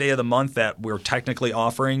last day of the month that we're technically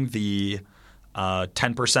offering the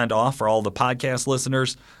 10% off for all the podcast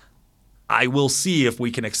listeners. I will see if we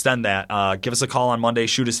can extend that. Give us a call on Monday.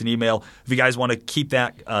 Shoot us an email. If you guys want to keep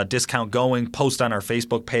that discount going, post on our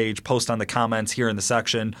Facebook page, post on the comments here in the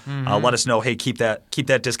section. Let us know, hey, keep that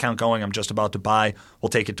discount going. I'm just about to buy. We'll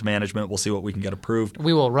take it to management. We'll see what we can get approved.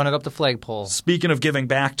 We will run it up the flagpole. Speaking of giving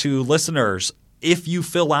back to listeners, if you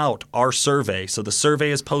fill out our survey, so the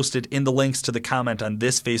survey is posted in the links to the comment on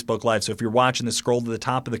this Facebook Live. So if you're watching this, scroll to the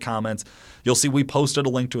top of the comments. You'll see we posted a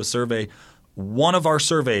link to a survey. One of our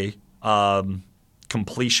survey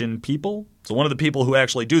completion people. So one of the people who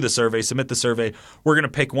actually do the survey, submit the survey, we're going to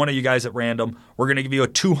pick one of you guys at random. We're going to give you a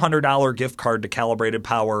 $200 gift card to Calibrated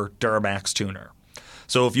Power Duramax Tuner.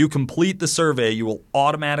 So if you complete the survey, you will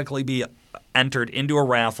automatically be entered into a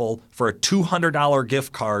raffle for a $200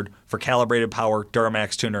 gift card for Calibrated Power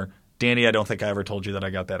Duramax Tuner. Danny, I don't think I ever told you that I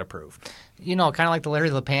got that approved. You know, kind of like the Larry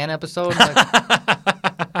LePan episode.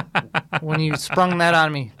 When you sprung that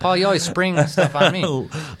on me. Paul, you always spring stuff on me.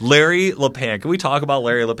 Larry LePan. Can we talk about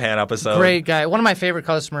Larry LePan episode? Great guy. One of my favorite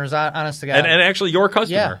customers, honest to God. And actually your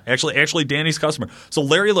customer. Yeah. Actually Danny's customer. So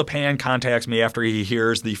Larry LePan contacts me after he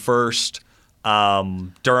hears the first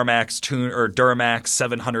Duramax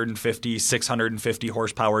 750, 650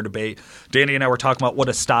 horsepower debate. Danny and I were talking about what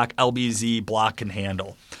a stock LBZ block can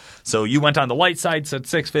handle. So you went on the light side, said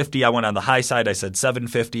 650. I went on the high side, I said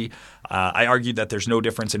 750. I argued that there's no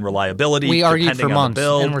difference in reliability. We argued for months,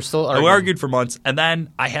 and we're still arguing. We argued for months, and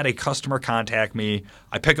then I had a customer contact me.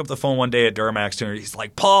 I pick up the phone one day at Duramax Tuner. He's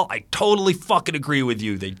like, Paul, I totally fucking agree with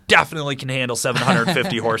you. They definitely can handle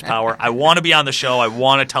 750 horsepower. I want to be on the show. I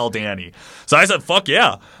want to tell Danny. So I said, fuck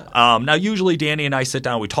yeah. Now, usually Danny and I sit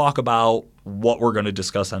down. We talk about what we're going to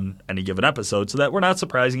discuss on any given episode so that we're not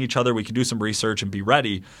surprising each other. We can do some research and be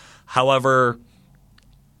ready. However,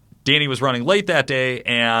 Danny was running late that day,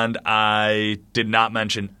 and I did not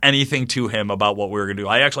mention anything to him about what we were going to do.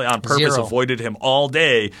 I actually on purpose avoided him all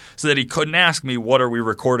day so that he couldn't ask me, what are we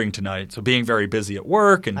recording tonight? So being very busy at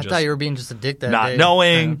work and I thought you were being just a dick that not day.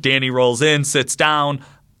 knowing, Danny rolls in, sits down.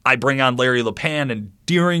 I bring on Larry LePan, and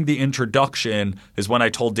during the introduction is when I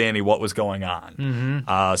told Danny what was going on. Mm-hmm.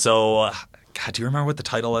 God, do you remember what the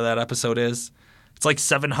title of that episode is? It's like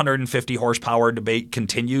 750 horsepower debate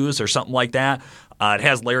continues or something like that. It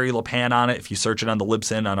has Larry LePan on it. If you search it on the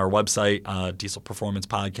Libsyn on our website, Diesel Performance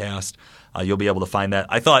Podcast, you'll be able to find that.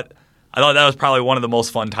 I thought that was probably one of the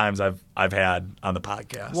most fun times I've had on the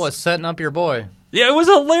podcast. What, setting up your boy? Yeah, it was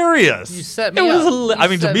hilarious. You set me up.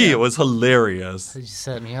 To me, it was hilarious. You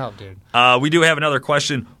set me up, dude. We do have another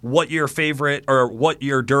question. What year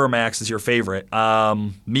Duramax is your favorite?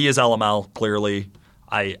 Me is LML, clearly.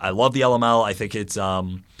 I love the LML. I think it's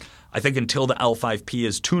I think until the L5P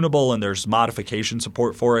is tunable and there's modification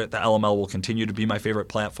support for it, the LML will continue to be my favorite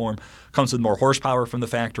platform. Comes with more horsepower from the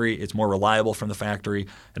factory. It's more reliable from the factory.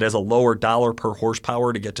 It has a lower dollar per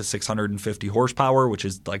horsepower to get to 650 horsepower, which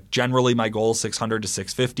is like generally my goal, 600 to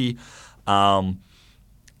 650. And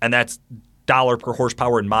that's dollar per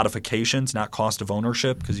horsepower in modifications, not cost of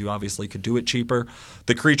ownership, because you obviously could do it cheaper.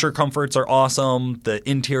 The creature comforts are awesome. The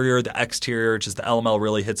interior, the exterior, just the LML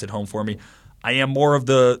really hits it home for me. I am more of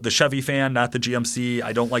the Chevy fan, not the GMC.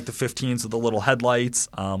 I don't like the 15s with the little headlights,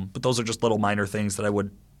 but those are just little minor things that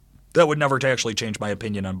would never actually change my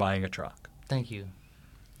opinion on buying a truck. Thank you.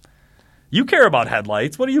 You care about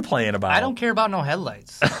headlights. What are you playing about? I don't care about no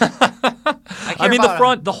headlights. I mean,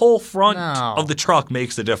 the whole front of the truck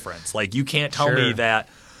makes a difference. Like, you can't tell me that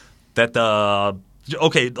like an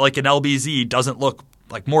LBZ doesn't look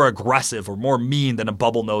like more aggressive or more mean than a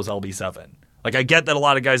bubble nose LB7. Like, I get that a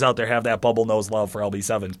lot of guys out there have that bubble nose love for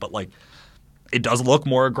LB7s, but like, it does look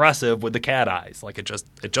more aggressive with the cat eyes. Like, it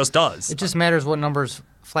just does. It just matters what numbers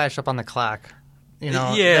flash up on the clock. You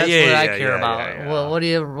know, that's what I care about. Yeah. Well, what do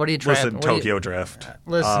you try? Listen, Tokyo Drift.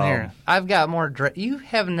 Listen here. I've got more. You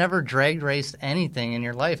have never drag raced anything in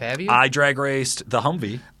your life, have you? I drag raced the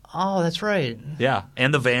Humvee. Oh, that's right. Yeah,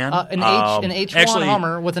 and the van. An H1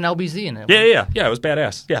 Hummer with an LBZ in it. Yeah, it was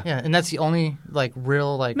badass. Yeah, and that's the only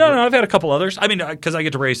real No, I've had a couple others. I mean, because I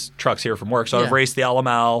get to race trucks here from work, so I've raced the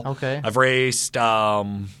LML. Okay. I've raced.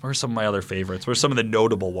 Where's some of my other favorites? Where's some of the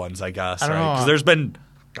notable ones? I guess. I don't know. Because there's been.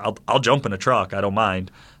 I'll jump in a truck. I don't mind.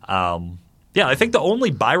 Yeah, I think the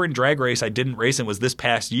only Byron drag race I didn't race in was this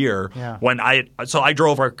past year when I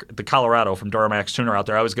drove the Colorado from Duramax Tuner out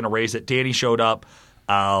there. I was going to race it. Danny showed up.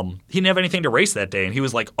 He didn't have anything to race that day, and he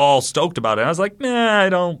was like all stoked about it. And I was like, nah, I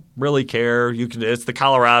don't really care. It's the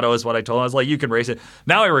Colorado is what I told him. I was like, you can race it.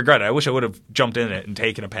 Now I regret it. I wish I would have jumped in it and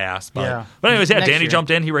taken a pass. But anyways, Danny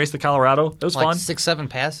jumped in. He raced the Colorado. It was fun. 6-7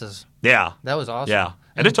 passes. Yeah. That was awesome. Yeah.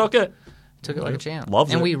 And it took it. Took it like a champ. Loved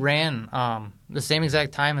it. And we ran the same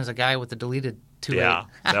exact time as a guy with the deleted 2.8. Yeah,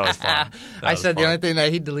 that was fun. I said the only thing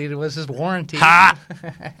that he deleted was his warranty.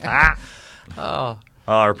 Ha! Oh,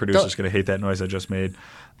 our producer's going to hate that noise I just made.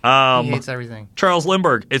 He hates everything. Charles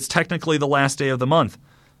Lindbergh, it's technically the last day of the month.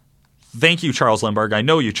 Thank you, Charles Lindbergh. I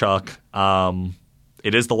know you, Chuck.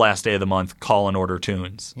 It is the last day of the month. Call and order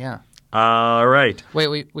tunes. Yeah. All right.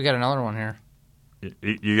 Wait, we got another one here.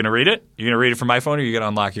 You going to read it? You going to read it from my phone, or you going to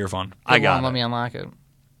unlock your phone? I got it. Let me unlock it.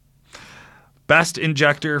 Best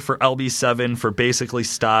injector for LB7 for basically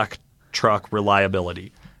stock truck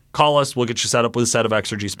reliability. Call us. We'll get you set up with a set of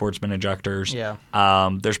Exergy Sportsman injectors. Yeah.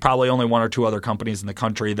 There's probably only one or two other companies in the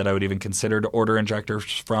country that I would even consider to order injectors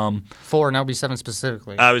from. For an LB7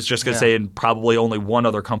 specifically. I was just going to say, and probably only one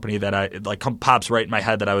other company that pops right in my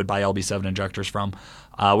head that I would buy LB7 injectors from.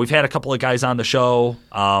 We've had a couple of guys on the show.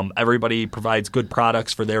 Everybody provides good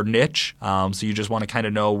products for their niche. So you just want to kind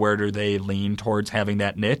of know where do they lean towards having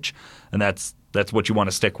that niche, and that's what you want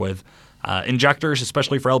to stick with. Injectors,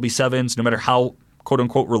 especially for LB7s, no matter how quote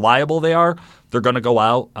unquote reliable they are, they're going to go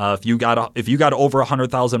out. If you got over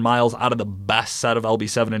 100,000 miles out of the best set of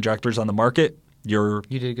LB7 injectors on the market, you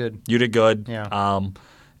did good. You did good. Yeah.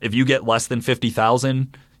 If you get less than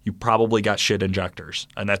 50,000, you probably got shit injectors,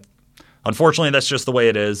 and unfortunately, that's just the way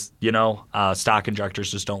it is. Stock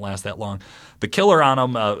injectors just don't last that long. The killer on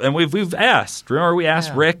them, and we've asked. Remember, we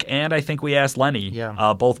asked Rick, and I think we asked Lenny.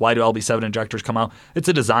 Yeah. Both, why do LB7 injectors come out? It's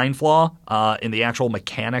a design flaw in the actual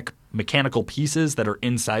mechanical pieces that are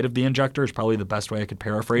inside of the injector. Is probably the best way I could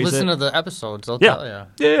paraphrase Listen it. to the episodes; they'll tell you.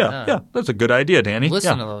 Yeah. That's a good idea, Danny.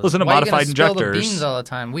 Listen to those. Listen to Why modified you spill injectors. The beans all the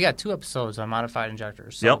time. We got 2 episodes on modified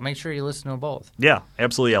injectors, so make sure you listen to them both. Yeah,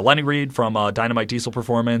 absolutely. Yeah, Lenny Reed from Dynamite Diesel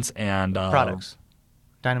Performance and Products.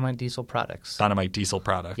 Dynamite Diesel Products. Dynamite Diesel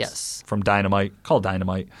Products. Yes. From Dynamite, called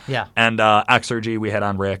Dynamite. Yeah. And Exergy, we had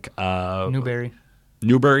on Rick. Newberry.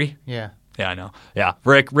 Newberry? Yeah. Yeah, I know. Yeah,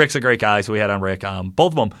 Rick's a great guy, so we had on Rick.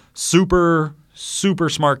 Both of them super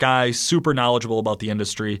smart guys, super knowledgeable about the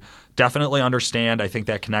industry. Definitely understand, I think,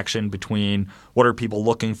 that connection between what are people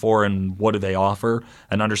looking for and what do they offer,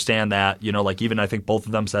 and understand that, like even I think both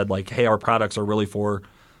of them said, like, hey, our products are really for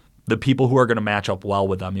the people who are going to match up well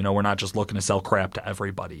with them. We're not just looking to sell crap to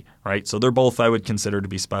everybody, right? So they're both, I would consider, to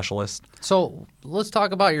be specialists. So let's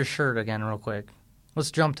talk about your shirt again real quick.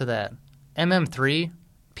 Let's jump to that. MM3,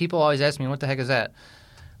 people always ask me, what the heck is that?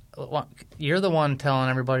 Well, you're the one telling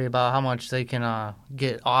everybody about how much they can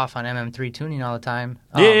get off on MM3 tuning all the time.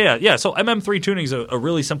 Yeah. So MM3 tuning is a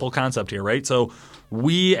really simple concept here, right? So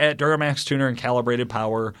we at Duramax Tuner and Calibrated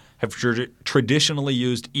Power have traditionally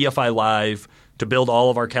used EFI Live to build all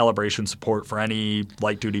of our calibration support for any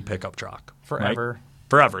light-duty pickup truck. Forever. Right?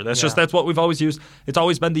 Forever. That's what we've always used. It's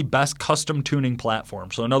always been the best custom tuning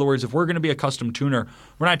platform. So in other words, if we're going to be a custom tuner,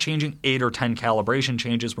 we're not changing 8 or 10 calibration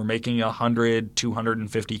changes. We're making 100,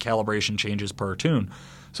 250 calibration changes per tune.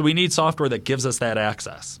 So we need software that gives us that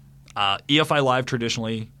access. EFI Live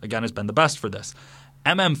traditionally, again, has been the best for this.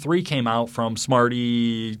 MM3 came out from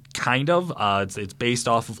Smarty, kind of. It's based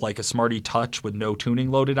off of like a Smarty Touch with no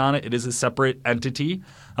tuning loaded on it. It is a separate entity,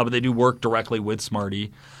 but they do work directly with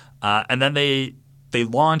Smarty. And then they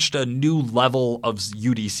launched a new level of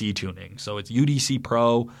UDC tuning. So it's UDC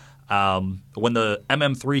Pro. When the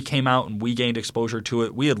MM3 came out and we gained exposure to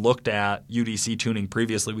it, we had looked at UDC tuning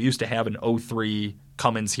previously. We used to have an 03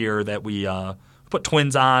 Cummins here that we put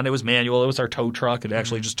twins on. It was manual. It was our tow truck. It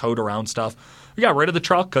actually just towed around stuff. We got rid of the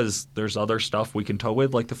truck because there's other stuff we can tow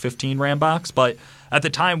with, like the 15 Ram box. But at the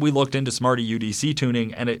time, we looked into Smarty UDC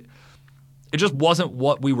tuning, and it just wasn't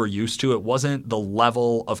what we were used to. It wasn't the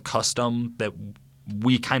level of custom that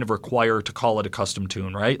we kind of require to call it a custom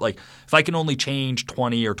tune, right? Like if I can only change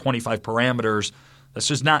 20 or 25 parameters, that's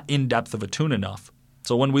just not in depth of a tune enough.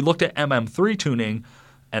 So when we looked at MM3 tuning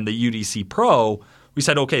and the UDC Pro, we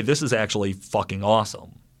said, okay, this is actually fucking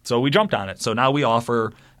awesome. So we jumped on it. So now we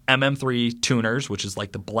offer MM3 tuners, which is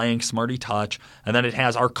like the blank Smarty Touch, and then it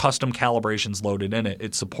has our custom calibrations loaded in it.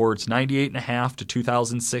 It supports 98.5 to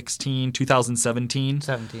 2016, 2017.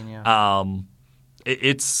 17, yeah.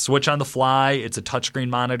 It's switch on the fly. It's a touchscreen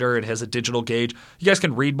monitor. It has a digital gauge. You guys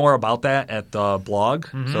can read more about that at the blog.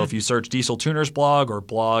 Mm-hmm. So if you search Diesel Tuners blog or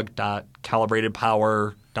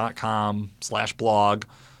blog.calibratedpower.com/blog,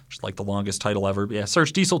 which is like the longest title ever. But yeah,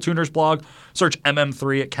 search Diesel Tuners blog. Search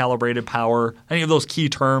MM3 at Calibrated Power. Any of those key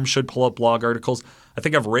terms should pull up blog articles. I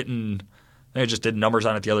think I just did numbers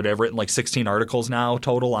on it the other day. I've written like 16 articles now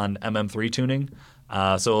total on MM3 tuning.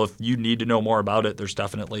 So if you need to know more about it, there's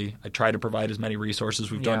definitely – I try to provide as many resources.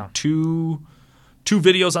 We've done two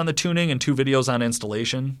videos on the tuning and 2 videos on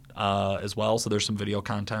installation as well. So there's some video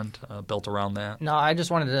content built around that. No, I just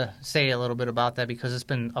wanted to say a little bit about that because it's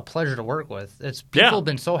been a pleasure to work with. People have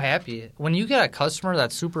been so happy. When you get a customer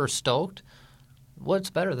that's super stoked,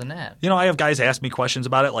 what's better than that? I have guys ask me questions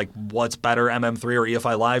about it, like what's better, MM3 or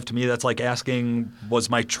EFI Live? To me, that's like asking, was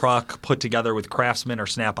my truck put together with Craftsman or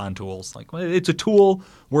Snap-on tools? Like, it's a tool.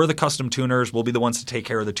 We're the custom tuners. We'll be the ones to take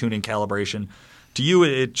care of the tuning calibration. To you,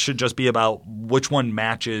 it should just be about which one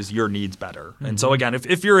matches your needs better. Mm-hmm. And so, again,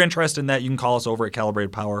 if you're interested in that, you can call us over at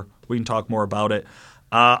Calibrated Power. We can talk more about it.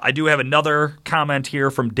 I do have another comment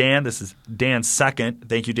here from Dan. This is Dan's second.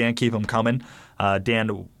 Thank you, Dan. Keep them coming. Dan,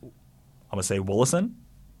 I'm going to say Willison?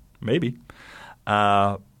 Maybe.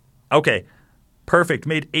 Okay. Perfect.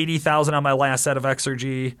 Made 80,000 on my last set of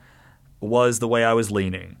Exergy. Was the way I was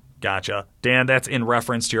leaning. Gotcha. Dan, that's in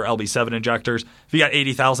reference to your LB7 injectors. If you got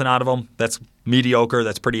 80,000 out of them, that's mediocre.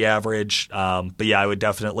 That's pretty average. But yeah, I would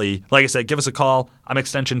definitely, like I said, give us a call. I'm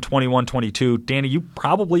extension 2122. Danny, you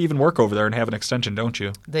probably even work over there and have an extension, don't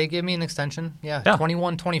you? They give me an extension. Yeah.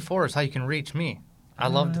 2124 is how you can reach me. I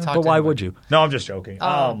love to talk to But why anybody. would you? No, I'm just joking.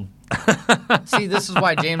 See, this is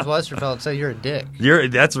why James Westerfeld said you're a dick.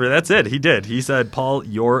 That's it. He did. He said, Paul,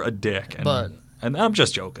 you're a dick. And I'm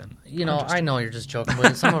just joking. I know you're just joking,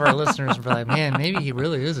 but some of our listeners will be like, man, maybe he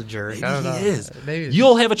really is a jerk. Maybe I don't know. He is.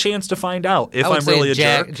 You'll have a chance to find out if I'm really a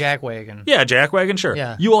jerk. Jackwagon. Yeah, jackwagon, sure.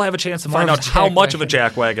 Yeah. You will have a chance to find out how much of a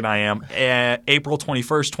jackwagon I am. April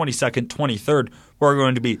 21st, 22nd, 23rd, we're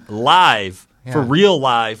going to be live, for real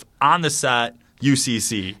live, on the set,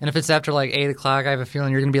 UCC. And if it's after like 8 o'clock, I have a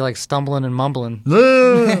feeling you're going to be like stumbling and mumbling.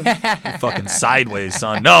 Fucking sideways,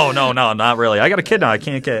 son. No, not really. I got a kid now. I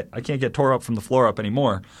can't get tore up from the floor up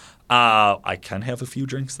anymore. I can have a few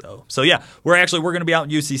drinks though. So yeah, we're going to be out in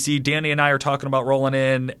UCC. Danny and I are talking about rolling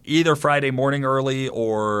in either Friday morning early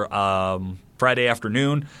or Friday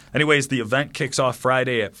afternoon. Anyways, the event kicks off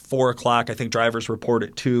Friday at 4 o'clock. I think drivers report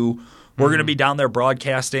at 2. We're going to be down there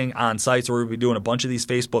broadcasting on site, so we're going to be doing a bunch of these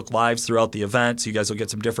Facebook Lives throughout the event, so you guys will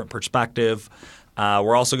get some different perspective.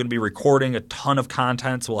 We're also going to be recording a ton of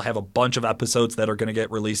content, so we'll have a bunch of episodes that are going to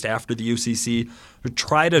get released after the UCC. We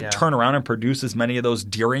try to turn around and produce as many of those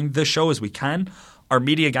during the show as we can. Our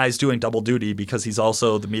media guy's doing double duty because he's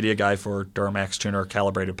also the media guy for Duramax Tuner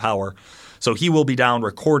Calibrated Power. So he will be down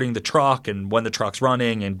recording the truck and when the truck's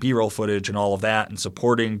running and B-roll footage and all of that and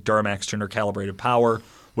supporting Duramax Tuner Calibrated Power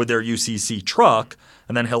with their UCC truck.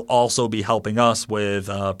 And then he'll also be helping us with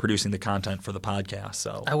producing the content for the podcast.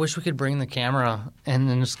 So I wish we could bring the camera and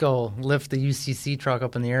then just go lift the UCC truck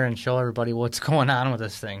up in the air and show everybody what's going on with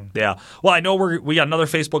this thing. Yeah. Well, I know we got another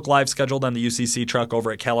Facebook Live scheduled on the UCC truck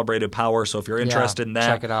over at Calibrated Power. So if you're interested in that,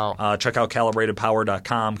 check it out. Check out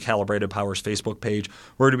calibratedpower.com, Calibrated Power's Facebook page.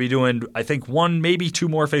 We're going to be doing, I think, 1, maybe 2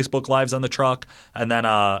 more Facebook Lives on the truck. And then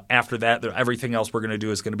after that, everything else we're going to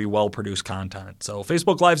do is going to be well-produced content. So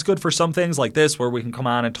Facebook Live's good for some things like this where we can come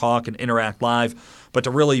on and talk and interact live, but to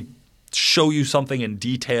really show you something in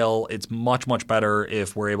detail, it's much, much better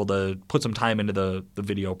if we're able to put some time into the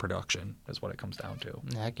video production is what it comes down to.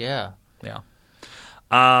 Heck yeah. Yeah.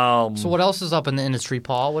 So what else is up in the industry,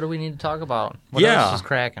 Paul? What do we need to talk about? What else is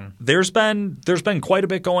cracking? There's been quite a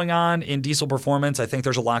bit going on in diesel performance. I think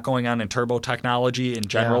there's a lot going on in turbo technology in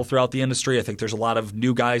general throughout the industry. I think there's a lot of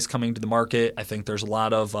new guys coming to the market. I think there's a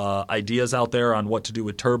lot of ideas out there on what to do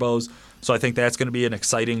with turbos. So I think that's going to be an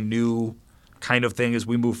exciting new kind of thing as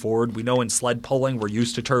we move forward. We know in sled pulling we're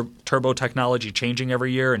used to turbo technology changing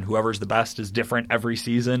every year, and whoever's the best is different every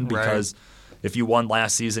season because if you won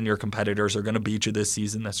last season, your competitors are going to beat you this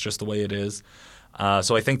season. That's just the way it is.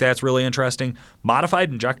 So I think that's really interesting.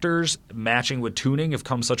 Modified injectors matching with tuning have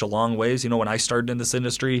come such a long ways. You know, when I started in this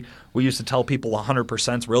industry, we used to tell people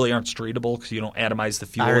 100% really aren't streetable because you don't atomize the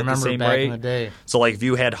fuel at the same rate. I remember back in the day. So like if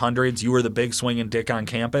you had hundreds, you were the big swinging dick on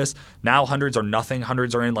campus. Now hundreds are nothing.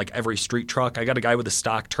 Hundreds are in like every street truck. I got a guy with a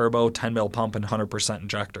stock turbo, 10 mil pump, and 100%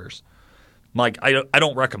 injectors. Like I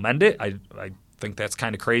don't recommend it. I think that's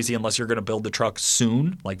kind of crazy unless you're going to build the truck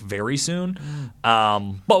soon, like very soon.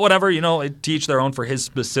 But whatever, you know, to each their own. For his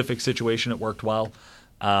specific situation, it worked well.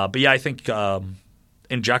 But yeah, I think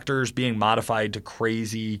injectors being modified to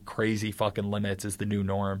crazy, crazy fucking limits is the new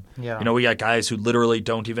norm. Yeah. You know, we got guys who literally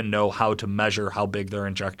don't even know how to measure how big their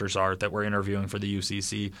injectors are that we're interviewing for the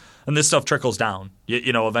UCC. And this stuff trickles down.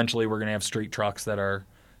 You know, eventually we're going to have street trucks that are,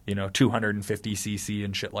 you know, 250 cc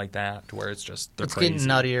and shit like that, to where it's just they're crazy. It's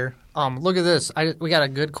getting nuttier. Look at this. We got a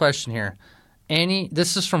good question here.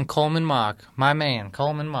 This is from Coleman Mock, my man,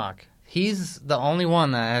 Coleman Mock. He's the only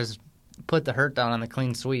one that has put the hurt down on the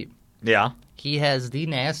clean sweep. Yeah. He has the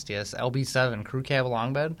nastiest LB7 crew cab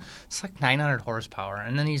long bed. It's like 900 horsepower,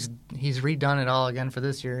 and then he's redone it all again for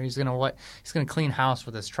this year. He's gonna clean house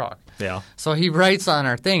with his truck. Yeah. So he writes on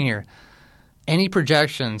our thing here. Any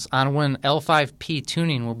projections on when L5P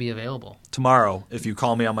tuning will be available? Tomorrow, if you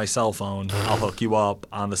call me on my cell phone, I'll hook you up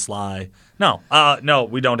on the sly. No,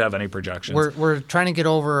 we don't have any projections. We're trying to get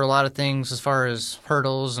over a lot of things as far as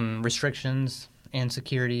hurdles and restrictions and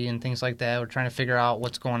security and things like that. We're trying to figure out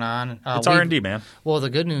what's going on. It's R&D, man. Well,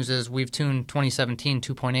 the good news is we've tuned 2017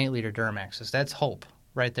 2.8 liter Duramaxes. That's hope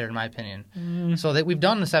right there, in my opinion. So that we've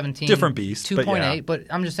done the 17 different beast, 2.8, but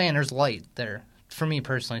I'm just saying there's light there. For me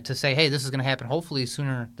personally, to say, hey, this is going to happen hopefully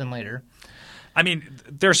sooner than later. I mean,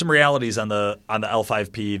 there's some realities on the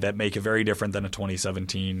L5P that make it very different than a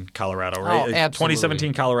 2017 Colorado, right? Oh, absolutely.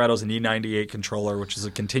 2017 Colorado is an E98 controller, which is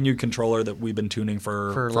a continued controller that we've been tuning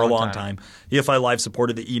for a long time. EFI Live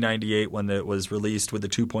supported the E98 when it was released with the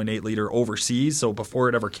 2.8 liter overseas, so before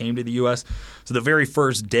it ever came to the U.S. So the very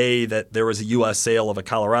first day that there was a U.S. sale of a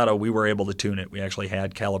Colorado, we were able to tune it. We actually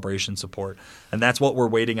had calibration support, and that's what we're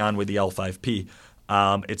waiting on with the L5P.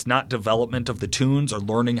 It's not development of the tunes or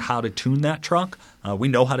learning how to tune that truck. We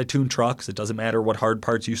know how to tune trucks. It doesn't matter what hard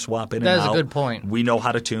parts you swap in and out. That is a good point. We know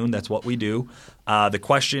how to tune. That's what we do. The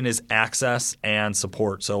question is access and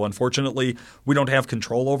support. So unfortunately, we don't have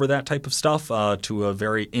control over that type of stuff to a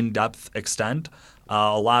very in-depth extent.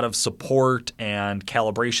 A lot of support and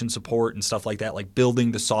calibration support and stuff like that, like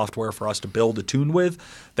building the software for us to build a tune with,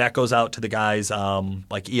 that goes out to the guys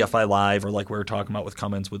like EFI Live or like we were talking about with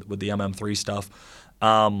Cummins with the MM3 stuff.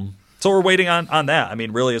 So we're waiting on that. I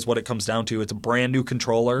mean, really is what it comes down to. It's a brand new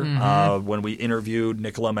controller. When we interviewed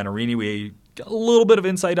Nicola Menarini, we got a little bit of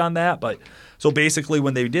insight on that. But so basically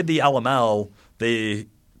when they did the LML, they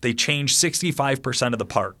changed 65% of the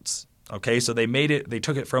parts. Okay, so they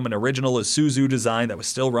took it from an original Isuzu design that was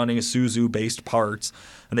still running Isuzu-based parts,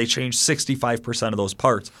 and they changed 65% of those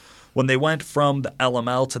parts. When they went from the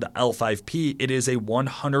LML to the L5P, it is a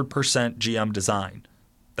 100% GM design.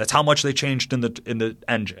 That's how much they changed in the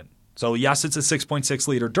engine. So yes, it's a 6.6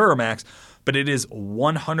 liter Duramax, but it is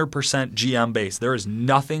 100% GM based. There is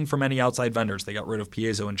nothing from any outside vendors. They got rid of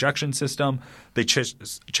piezo injection system. They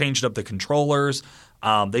changed up the controllers.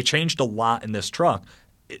 They changed a lot in this truck.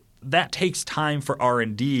 That takes time for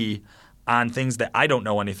R&D on things that I don't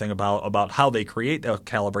know anything about how they create the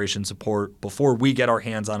calibration support before we get our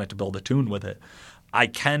hands on it to build a tune with it. I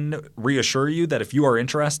can reassure you that if you are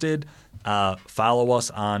interested, follow us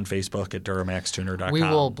on Facebook at DuramaxTuner.com. We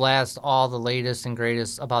will blast all the latest and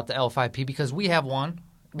greatest about the L5P because we have one.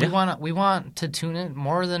 We want to tune it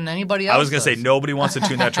more than anybody else. I was going to say nobody wants to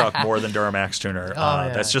tune that truck more than Duramax Tuner.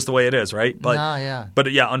 That's just the way it is, right? But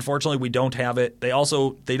unfortunately we don't have it. They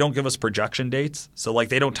don't give us projection dates. So like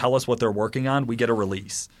they don't tell us what they're working on. We get a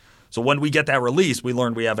release. So when we get that release, we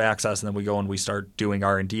learn we have access, and then we go and we start doing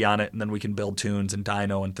R&D on it, and then we can build tunes and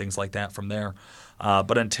dyno and things like that from there.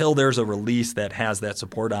 But until there's a release that has that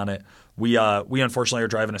support on it, we unfortunately are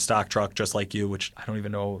driving a stock truck just like you, which I don't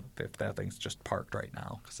even know if that thing's just parked right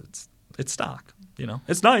now because it's stock. You know,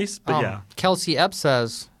 it's nice, but yeah. Kelsey Epp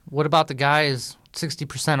says, "What about the guys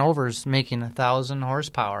 60% overs making 1,000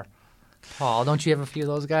 horsepower?" Paul, don't you have a few of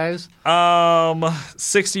those guys?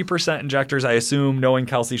 60% injectors, I assume, knowing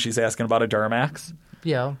Kelsey, she's asking about a Duramax.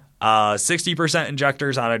 Yeah. 60%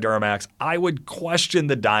 injectors on a Duramax. I would question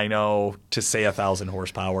the dyno to say 1,000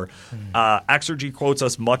 horsepower. Exergy quotes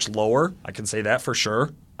us much lower. I can say that for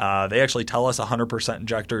sure. They actually tell us 100%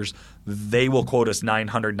 injectors. They will quote us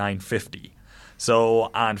 900, 950.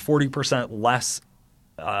 So on 40% less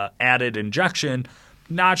added injection,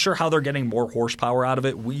 not sure how they're getting more horsepower out of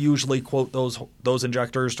it. We usually quote those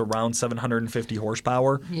injectors to around 750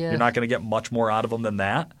 horsepower. Yeah. You're not going to get much more out of them than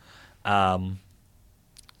that.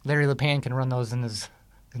 Larry LePan can run those in his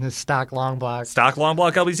stock long block. Stock long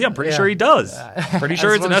block LBs, yeah, I'm pretty sure he does. Pretty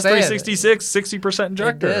sure it's an S366 60%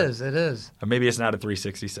 injector. It is. Or maybe it's not a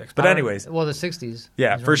 366. But anyways. Well, the 60s.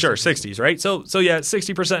 Yeah, for sure, 60s, right? So yeah,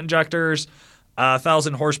 60% injectors,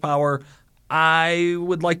 1,000 horsepower. I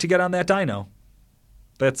would like to get on that dyno.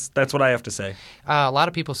 That's what I have to say. A lot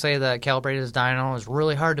of people say that calibrated dyno is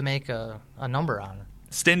really hard to make a number on.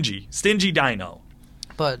 Stingy dyno.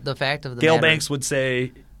 But the fact of the Gale matter, Banks would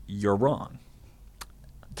say, you're wrong.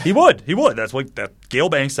 He would. That's what Gale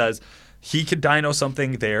Banks says. He could dyno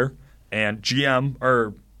something there, and GM,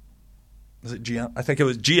 or was it GM? I think it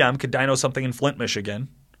was GM could dyno something in Flint, Michigan.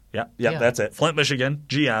 Yeah, that's it. Flint, Michigan,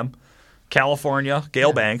 GM, California,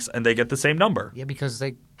 Gale Banks, and they get the same number. Yeah, because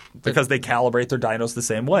they calibrate their dynos the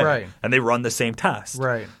same way. Right. And they run the same test.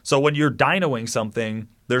 Right. So when you're dynoing something,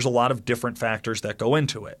 there's a lot of different factors that go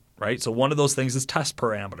into it, right? So one of those things is test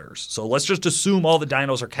parameters. So let's just assume all the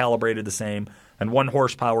dynos are calibrated the same and 1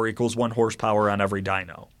 horsepower equals 1 horsepower on every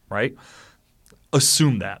dyno, right?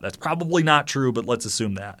 Assume that. That's probably not true, but let's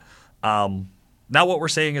assume that. Now what we're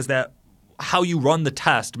saying is that how you run the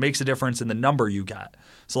test makes a difference in the number you get.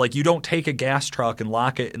 So like you don't take a gas truck and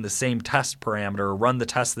lock it in the same test parameter or run the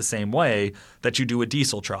test the same way that you do a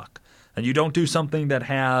diesel truck. And you don't do something that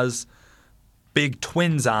has big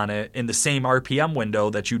twins on it in the same RPM window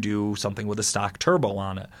that you do something with a stock turbo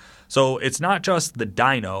on it. So it's not just the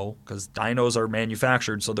dyno, because dynos are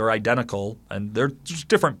manufactured, so they're identical, and they're just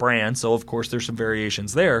different brands, so of course there's some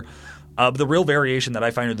variations there. But the real variation that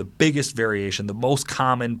I find, or the biggest variation, the most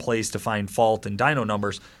common place to find fault in dyno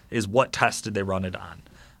numbers is what test did they run it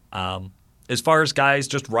on. As far as guys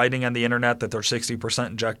just writing on the internet that their 60%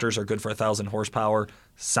 injectors are good for 1,000 horsepower,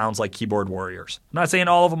 sounds like keyboard warriors. I'm not saying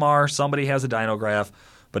all of them are. Somebody has a dynograph.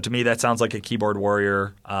 But to me, that sounds like a keyboard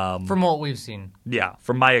warrior. From what we've seen. Yeah,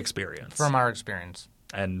 from my experience. From our experience.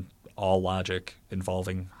 And all logic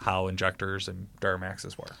involving how injectors and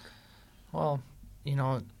Duramaxes work. Well,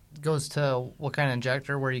 it goes to what kind of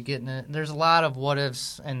injector, where you getting it. There's a lot of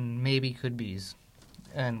what-ifs and maybe could-bes.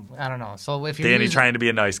 And I don't know. So if you're Danny's trying to be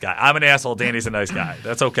a nice guy. I'm an asshole. Danny's a nice guy.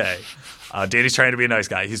 That's okay. Danny's trying to be a nice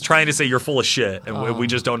guy. He's trying to say you're full of shit, and we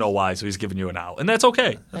just don't know why, so he's giving you an out. And that's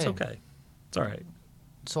okay. That's okay. It's all right.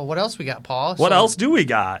 So what else we got, Paul? What else do we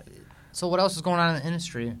got? So what else is going on in the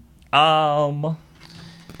industry?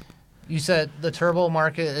 You said the turbo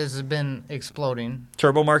market has been exploding.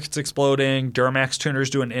 Turbo market's exploding. Duramax tuners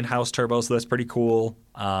doing in-house turbos, so that's pretty cool.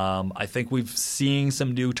 I think we've seen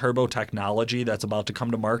some new turbo technology that's about to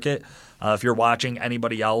come to market. If you're watching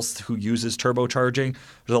anybody else who uses turbocharging,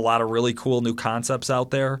 there's a lot of really cool new concepts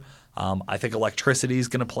out there. I think electricity is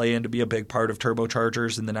going to play in to be a big part of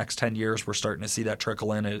turbochargers in the next 10 years. We're starting to see that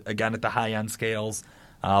trickle in, again, at the high-end scales.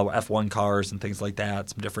 F1 cars and things like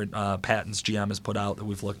that. Some different patents GM has put out that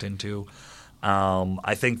we've looked into.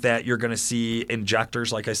 I think that you're going to see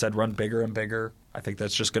injectors, like I said, run bigger and bigger. I think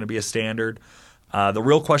that's just going to be a standard. The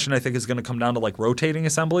real question, I think, is going to come down to like rotating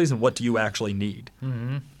assemblies and what do you actually need.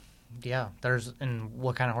 Mm-hmm. Yeah, and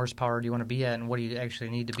what kind of horsepower do you want to be at, and what do you actually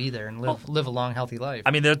need to be there and live a long, healthy life?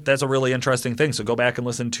 I mean, that's a really interesting thing. So go back and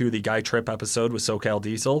listen to the Guy Tripp episode with SoCal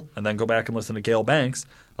Diesel, and then go back and listen to Gale Banks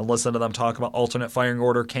and listen to them talk about alternate firing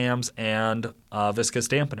order cams and viscous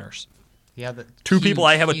dampeners. Yeah, two people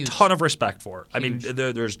I have a ton of respect for. I mean,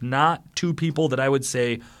 there's not two people that I would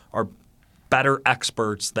say are better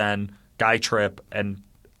experts than Guy Tripp and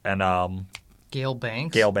Gale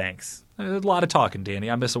Banks. Gale Banks. A lot of talking,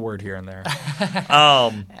 Danny. I miss a word here and there.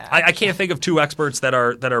 I can't think of two experts that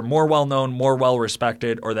are more well known, more well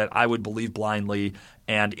respected, or that I would believe blindly.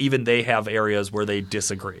 And even they have areas where they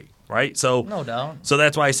disagree, right? So no doubt. So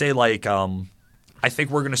that's why I say I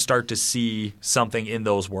think we're going to start to see something in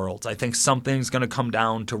those worlds. I think something's going to come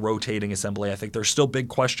down to rotating assembly. I think there's still big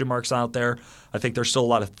question marks out there. I think there's still a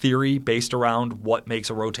lot of theory based around what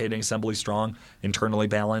makes a rotating assembly strong. Internally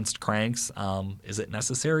balanced cranks. Is it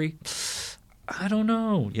necessary? I don't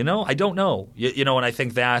know. I don't know. And I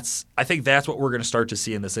think that's what we're going to start to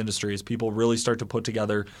see in this industry is people really start to put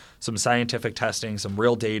together some scientific testing, some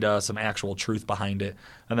real data, some actual truth behind it,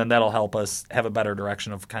 and then that'll help us have a better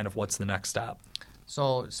direction of kind of what's the next step.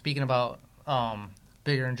 So speaking about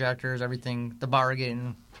bigger injectors, everything, the bar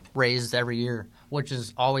getting raised every year, which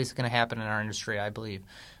is always going to happen in our industry, I believe.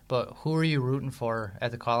 But who are you rooting for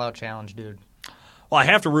at the Call-Out Challenge, dude? Well, I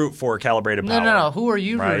have to root for Calibrated Power. No. Who are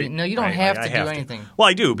you rooting? No, you don't have to do anything. Well,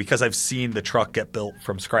 I do because I've seen the truck get built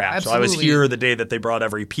from scratch. Absolutely. So I was here the day that they brought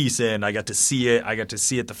every piece in. I got to see it. I got to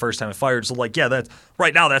see it the first time it fired. So, that's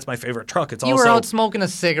right now that's my favorite truck. You were out smoking a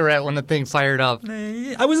cigarette when the thing fired up.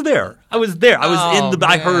 I was there. I was in the.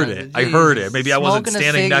 I heard it. I heard it. Maybe I wasn't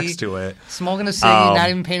standing next to it. Smoking a ciggy, not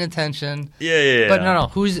even paying attention. Yeah. But no.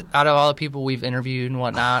 Who's out of all the people we've interviewed and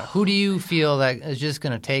whatnot? Who do you feel that is just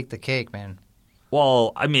going to take the cake, man?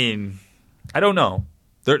 Well, I mean, I don't know.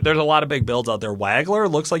 There's a lot of big builds out there.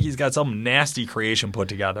 Wagler looks like he's got some nasty creation put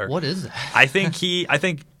together. What is that? I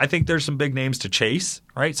think there's some big names to chase,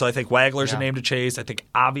 right? So I think Wagler's a name to chase. I think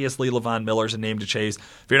obviously Levon Miller's a name to chase.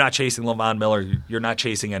 If you're not chasing Levon Miller, you're not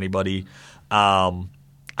chasing anybody. I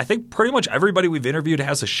think pretty much everybody we've interviewed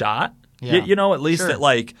has a shot. Yeah. At least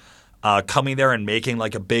at coming there and making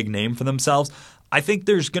like a big name for themselves. I think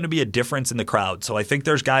there's going to be a difference in the crowd. So I think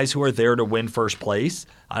there's guys who are there to win first place,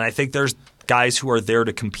 and I think there's guys who are there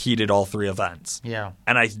to compete at all three events. Yeah.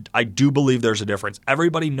 And I do believe there's a difference.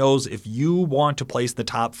 Everybody knows if you want to place in the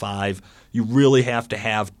top 5, you really have to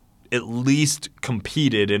have at least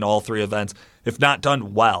competed in all 3 events, if not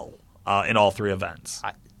done well in all 3 events.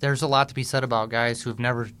 There's a lot to be said about guys who've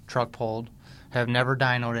never truck pulled, have never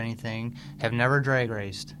dynoed anything, have never drag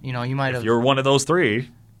raced. You might have. If you're one of those 3.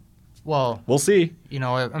 Well, we'll see.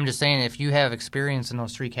 I'm just saying if you have experience in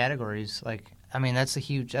those 3 categories,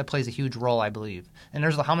 that plays a huge role, I believe. And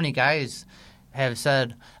there's how many guys have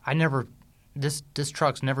said, this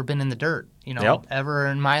truck's never been in the dirt, ever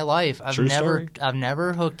in my life. I've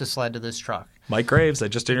never hooked a sled to this truck. Mike Graves, I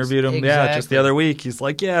just interviewed him, just the other week. He's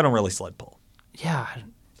like, I don't really sled pull. Yeah.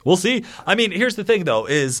 We'll see. I mean, here's the thing though,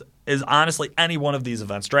 is honestly any one of these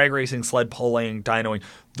events, drag racing, sled pulling, dynoing,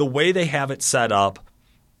 the way they have it set up,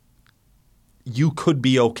 you could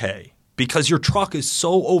be okay because your truck is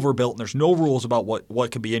so overbuilt and there's no rules about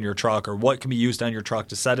what can be in your truck or what can be used on your truck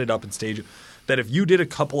to set it up and stage it, that if you did a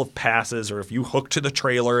couple of passes or if you hooked to the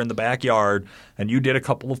trailer in the backyard and you did a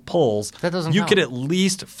couple of pulls, you could at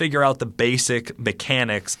least figure out the basic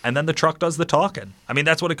mechanics and then the truck does the talking. I mean,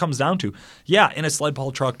 that's what it comes down to. Yeah, in a sled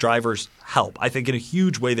pull truck, drivers help. I think in a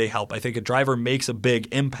huge way they help. I think a driver makes a big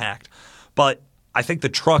impact. But I think the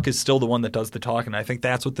truck is still the one that does the talking. I think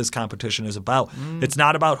that's what this competition is about. It's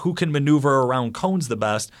not about who can maneuver around cones the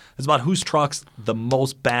best. It's about whose truck's the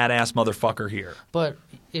most badass motherfucker here. But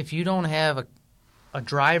if you don't have a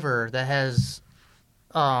driver that has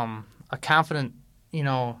a confident,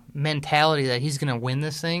 mentality that he's going to win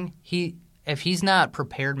this thing, if he's not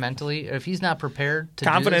prepared mentally, if he's not prepared to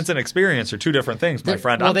confidence and experience are 2 different things, my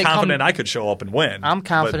friend. I'm confident I could show up and win. I'm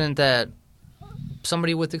confident that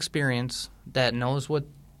somebody with experience that knows what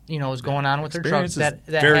is going on with their truck, that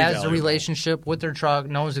has a relationship with their truck,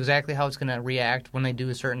 knows exactly how it's going to react when they do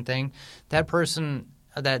a certain thing. That person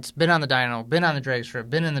that's been on the dyno, been on the drag strip,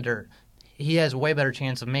 been in the dirt, he has a way better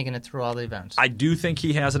chance of making it through all the events. I do think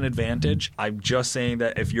he has an advantage. I'm just saying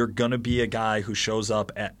that if you're going to be a guy who shows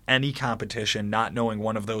up at any competition not knowing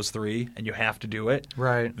one of those 3 and you have to do it,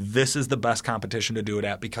 right? This is the best competition to do it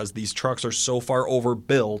at because these trucks are so far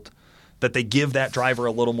overbuilt that they give that driver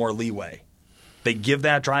a little more leeway. They give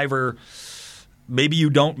that driver maybe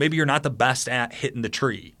you're not the best at hitting the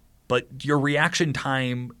tree, but your reaction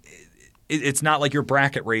time, it's not like you're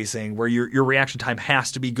bracket racing where your reaction time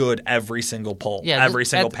has to be good every single pull, every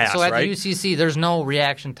single pass, so at right? the UCC, there's no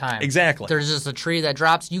reaction time. Exactly. There's just a tree that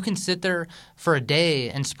drops. You can sit there for a day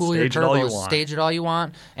and spool your turbos, stage it all you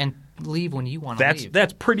want, and leave when you want to leave.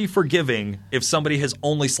 That's pretty forgiving if somebody has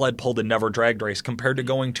only sled pulled and never dragged race compared to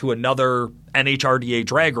going to another NHRDA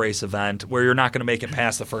drag race event where you're not going to make it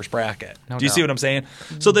past the first bracket. Do you see what I'm saying?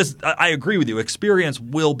 So I agree with you. Experience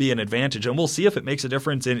will be an advantage, and we'll see if it makes a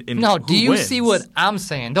difference in No, who do you wins. see what I'm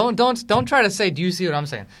saying? Don't try to say, do you see what I'm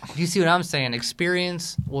saying? Do you see what I'm saying?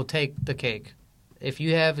 Experience will take the cake. If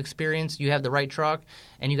you have experience, you have the right truck,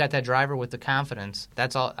 and you got that driver with the confidence,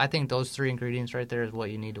 that's all. I think those 3 ingredients right there is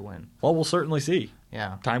what you need to win. Well, we'll certainly see.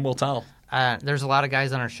 Yeah. Time will tell. There's a lot of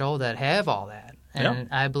guys on our show that have all that. And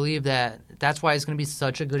I believe that's why it's going to be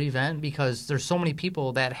such a good event, because there's so many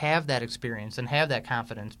people that have that experience and have that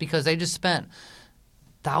confidence because they just spent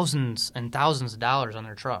thousands and thousands of dollars on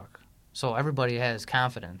their truck. So everybody has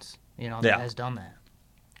confidence, that has done that.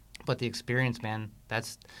 But the experience, man,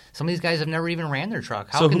 some of these guys have never even ran their truck.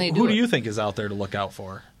 How can they do it? Who do you think is out there to look out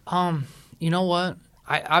for? You know what?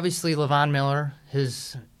 Obviously Levon Miller,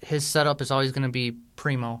 his setup is always going to be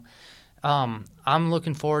primo. I'm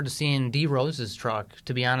looking forward to seeing D Rose's truck,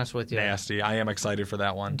 to be honest with you. Nasty. I am excited for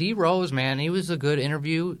that one. D Rose, man, he was a good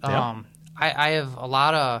interview. Yeah. I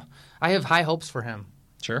have high hopes for him.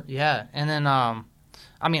 Sure. Yeah, and then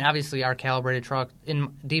obviously our calibrated truck,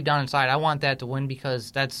 deep down inside, I want that to win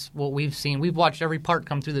because that's what we've seen. We've watched every part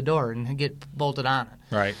come through the door and get bolted on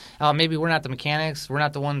it. Right. Maybe we're not the mechanics, we're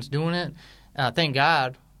not the ones doing it. Thank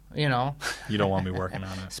God. You don't want me working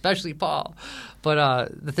on it. Especially Paul. But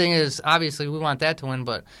the thing is, obviously, we want that to win.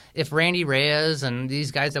 But if Randy Reyes and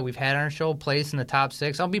these guys that we've had on our show place in the top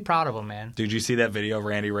 6, I'll be proud of them, man. Did you see that video of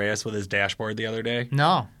Randy Reyes with his dashboard the other day?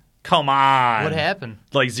 No. Come on. What happened?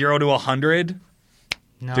 Like 0 to 100?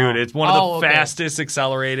 No. Dude, it's one of the fastest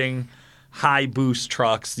accelerating high boost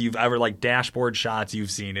trucks you've ever, dashboard shots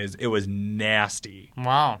you've seen. It was nasty.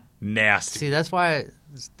 Wow. Nasty. See, that's why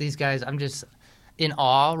these guys, I'm just in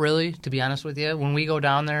awe, really, to be honest with you. When we go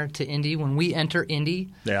down there to Indy, when we enter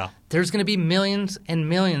Indy, there's going to be millions and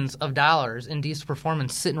millions of dollars in Diesel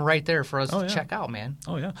Performance sitting right there for us to check out, man.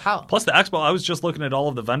 Oh, yeah. How? Plus the Expo, I was just looking at all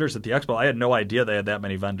of the vendors at the Expo. I had no idea they had that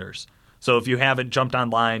many vendors. So if you haven't jumped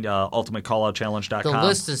online, ultimatecalloutchallenge.com. The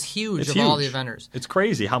list is huge of all the vendors. It's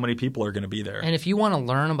crazy how many people are going to be there. And if you want to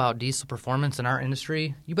learn about diesel performance in our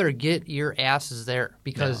industry, you better get your asses there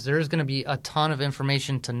because there's going to be a ton of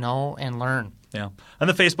information to know and learn. Yeah. And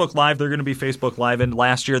the Facebook Live, they're going to be Facebook Live. And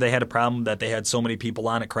last year they had a problem that they had so many people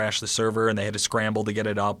on it crash the server, and they had to scramble to get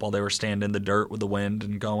it up while they were standing in the dirt with the wind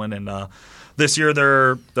and going. And this year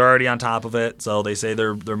they're already on top of it. So they say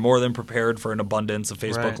they're more than prepared for an abundance of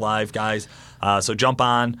Facebook Live guys. So jump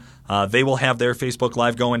on. They will have their Facebook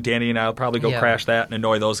Live going. Danny and I will probably go crash that and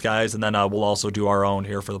annoy those guys. And then we'll also do our own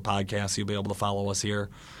here for the podcast. You'll be able to follow us here.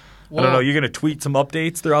 Well, I don't know. You're going to tweet some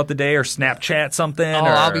updates throughout the day or Snapchat something? Oh,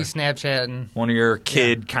 I'll be Snapchatting. One of your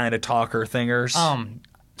kid kind of talker thingers?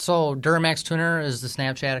 So Duramax Tuner is the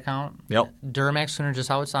Snapchat account. Yep. Duramax Tuner, just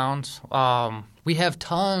how it sounds. We have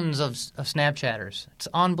tons of Snapchatters. It's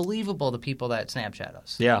unbelievable the people that Snapchat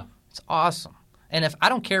us. Yeah. It's awesome. And if I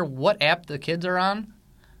don't care what app the kids are on,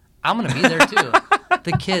 I'm going to be there too.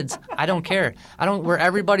 The kids, I don't care. Where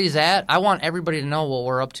everybody's at, I want everybody to know what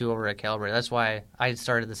we're up to over at Calibrate. That's why I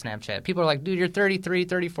started the Snapchat. People are like, dude, you're 33,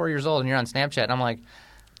 34 years old and you're on Snapchat. And I'm like,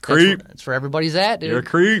 creep. That's where everybody's at, dude. You're a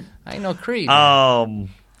creep. I ain't no creep.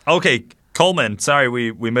 Okay, Coleman, sorry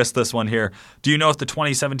we missed this one here. Do you know if the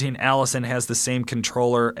 2017 Allison has the same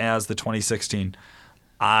controller as the 2016?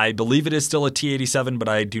 I believe it is still a T87, but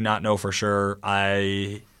I do not know for sure.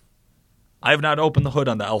 I have not opened the hood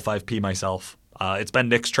on the L5P myself. It's been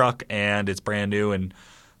Nick's truck, and it's brand new, and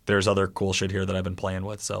there's other cool shit here that I've been playing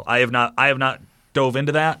with. So I have not dove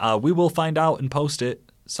into that. We will find out and post it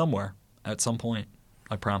somewhere at some point.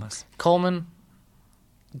 I promise. Coleman,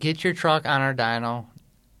 get your truck on our dyno.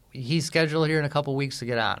 He's scheduled here in a couple weeks to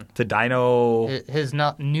get on. The dyno. His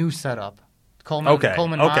new setup. Coleman.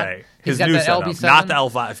 Okay. His new setup, LB7. not the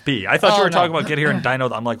L5P. I thought you were talking about get here and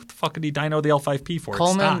dyno. I'm like, what the fuck did he dyno the L5P for?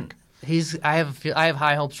 Coleman. It's stock. I have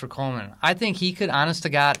high hopes for Coleman. I think he could, honest to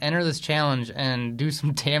God, enter this challenge and do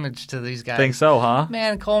some damage to these guys. Think so, huh?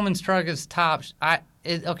 Man, Coleman's truck is top.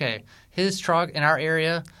 His truck in our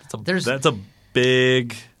area. That's a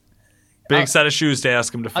big set of shoes to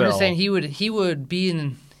ask him to fill. I'm just saying he would be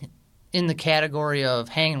in. in the category of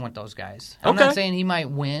hanging with those guys. I'm not saying he might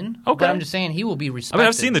win, but I'm just saying he will be respected. I mean,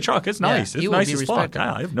 I've seen the truck. It's nice. Yeah, it's nice as fuck.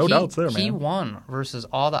 I have no doubts there, man. He won versus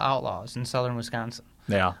all the outlaws in southern Wisconsin.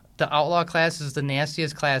 Yeah. The outlaw class is the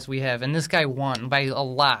nastiest class we have, and this guy won by a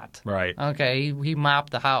lot. Right. Okay, he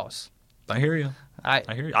mopped the house. I hear you. I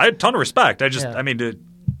hear you. I had a ton of respect. I mean, to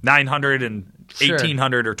 900 and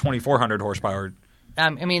 1,800 or 2,400 horsepower. I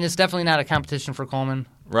mean, it's definitely not a competition for Coleman.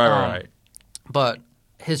 Right. But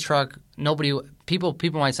his truck, people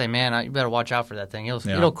might say, man, you better watch out for that thing.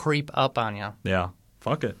 It'll creep up on you. Yeah.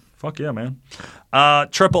 Fuck it. Fuck yeah, man.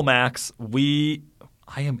 Triple Max.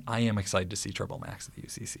 I am excited to see Triple Max at the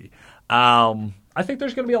UCC. I think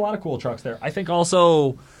there's going to be a lot of cool trucks there. I think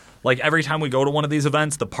also, like, every time we go to one of these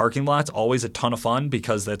events, the parking lot's always a ton of fun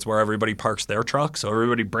because that's where everybody parks their truck. So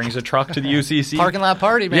everybody brings a truck to the UCC. Parking lot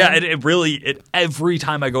party, man. Yeah, it really every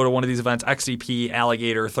time I go to one of these events, XCP,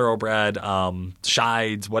 Alligator, Thoroughbred,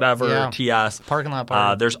 Shides, whatever, TS. Parking lot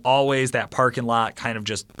party. There's always that parking lot kind of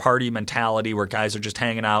just party mentality where guys are just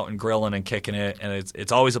hanging out and grilling and kicking it, and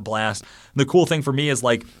it's always a blast. And the cool thing for me is,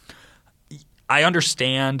 like, I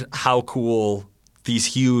understand how cool these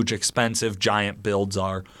huge, expensive, giant builds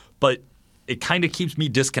are, but it kind of keeps me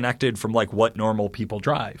disconnected from, like, what normal people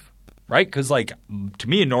drive, right? Because, like, to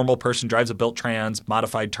me, a normal person drives a built trans,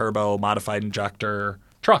 modified turbo, modified injector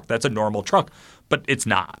truck. That's a normal truck, but it's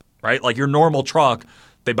not, right? Like, your normal truck,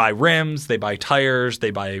 they buy rims, they buy tires,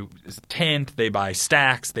 they buy tint, they buy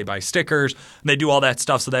stacks, they buy stickers, and they do all that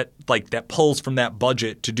stuff so that, like, that pulls from that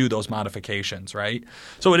budget to do those modifications, right?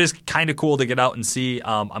 So it is kind of cool to get out and see.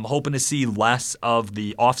 I'm hoping to see less of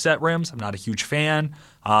the offset rims. I'm not a huge fan,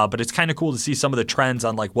 but it's kind of cool to see some of the trends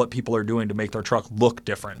on, like, what people are doing to make their truck look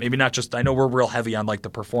different. Maybe not just – I know we're real heavy on, like,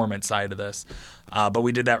 the performance side of this, but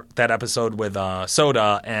we did that episode with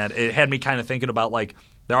Soda, and it had me kind of thinking about, like,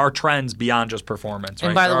 there are trends beyond just performance, right?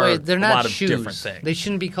 And by the way, they're not shoes. Different things. They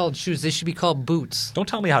shouldn't be called shoes. They should be called boots. Don't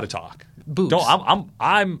tell me how to talk. Boots.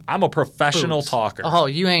 I'm a professional talker. Oh,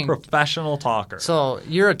 you ain't professional talker. So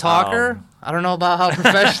you're a talker? I don't know about how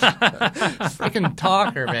professional. Freaking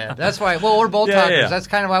talker, man. That's why. Well, we're both talkers. Yeah. That's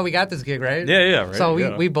kind of why we got this gig, right? Yeah. Right.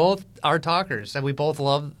 So we both are talkers, and we both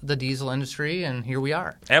love the diesel industry, and here we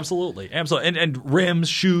are. Absolutely. And rims,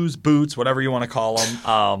 shoes, boots, whatever you want to call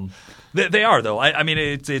them. They are, though. I mean,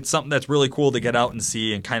 it's something that's really cool to get out and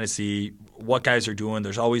see and kind of see what guys are doing.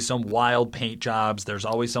 There's always some wild paint jobs. There's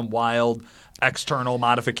always some wild external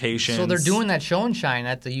modifications. So they're doing that show and shine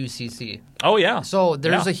at the UCC. Oh, yeah. So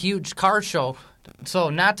there's a huge car show. So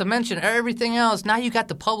not to mention everything else, now you got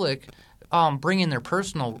the public bringing their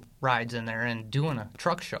personal rides in there and doing a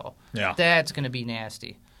truck show. Yeah. That's going to be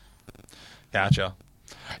nasty. Gotcha.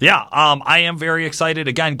 Yeah, I am very excited.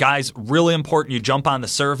 Again, guys, really important you jump on the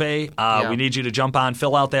survey. We need you to jump on,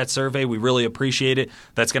 fill out that survey. We really appreciate it.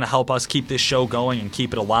 That's going to help us keep this show going and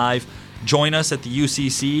keep it alive. Join us at the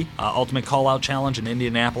UCC Ultimate Call-Out Challenge in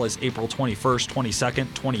Indianapolis, April 21st, 22nd,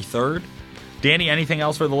 23rd. Danny, anything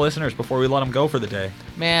else for the listeners before we let them go for the day?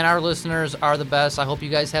 Man, our listeners are the best. I hope you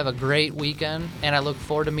guys have a great weekend, and I look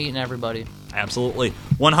forward to meeting everybody. Absolutely.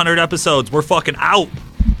 100 episodes. We're fucking out.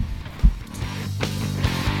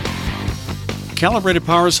 Calibrated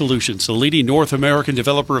Power Solutions, the leading North American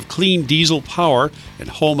developer of clean diesel power and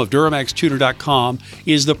home of DuramaxTuner.com,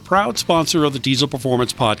 is the proud sponsor of the Diesel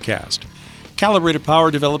Performance Podcast. Calibrated Power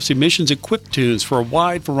develops emissions-equipped tunes for a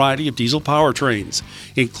wide variety of diesel powertrains,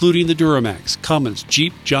 including the Duramax, Cummins,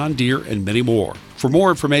 Jeep, John Deere, and many more. For more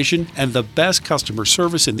information and the best customer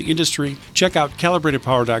service in the industry, check out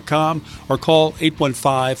calibratedpower.com or call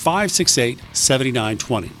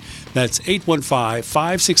 815-568-7920. That's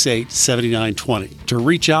 815-568-7920. To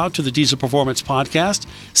reach out to the Diesel Performance Podcast,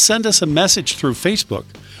 send us a message through Facebook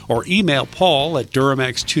or email Paul at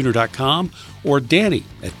DuramaxTuner.com or Danny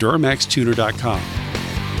at DuramaxTuner.com.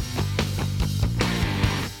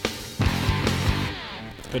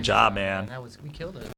 Good job, man. We killed it.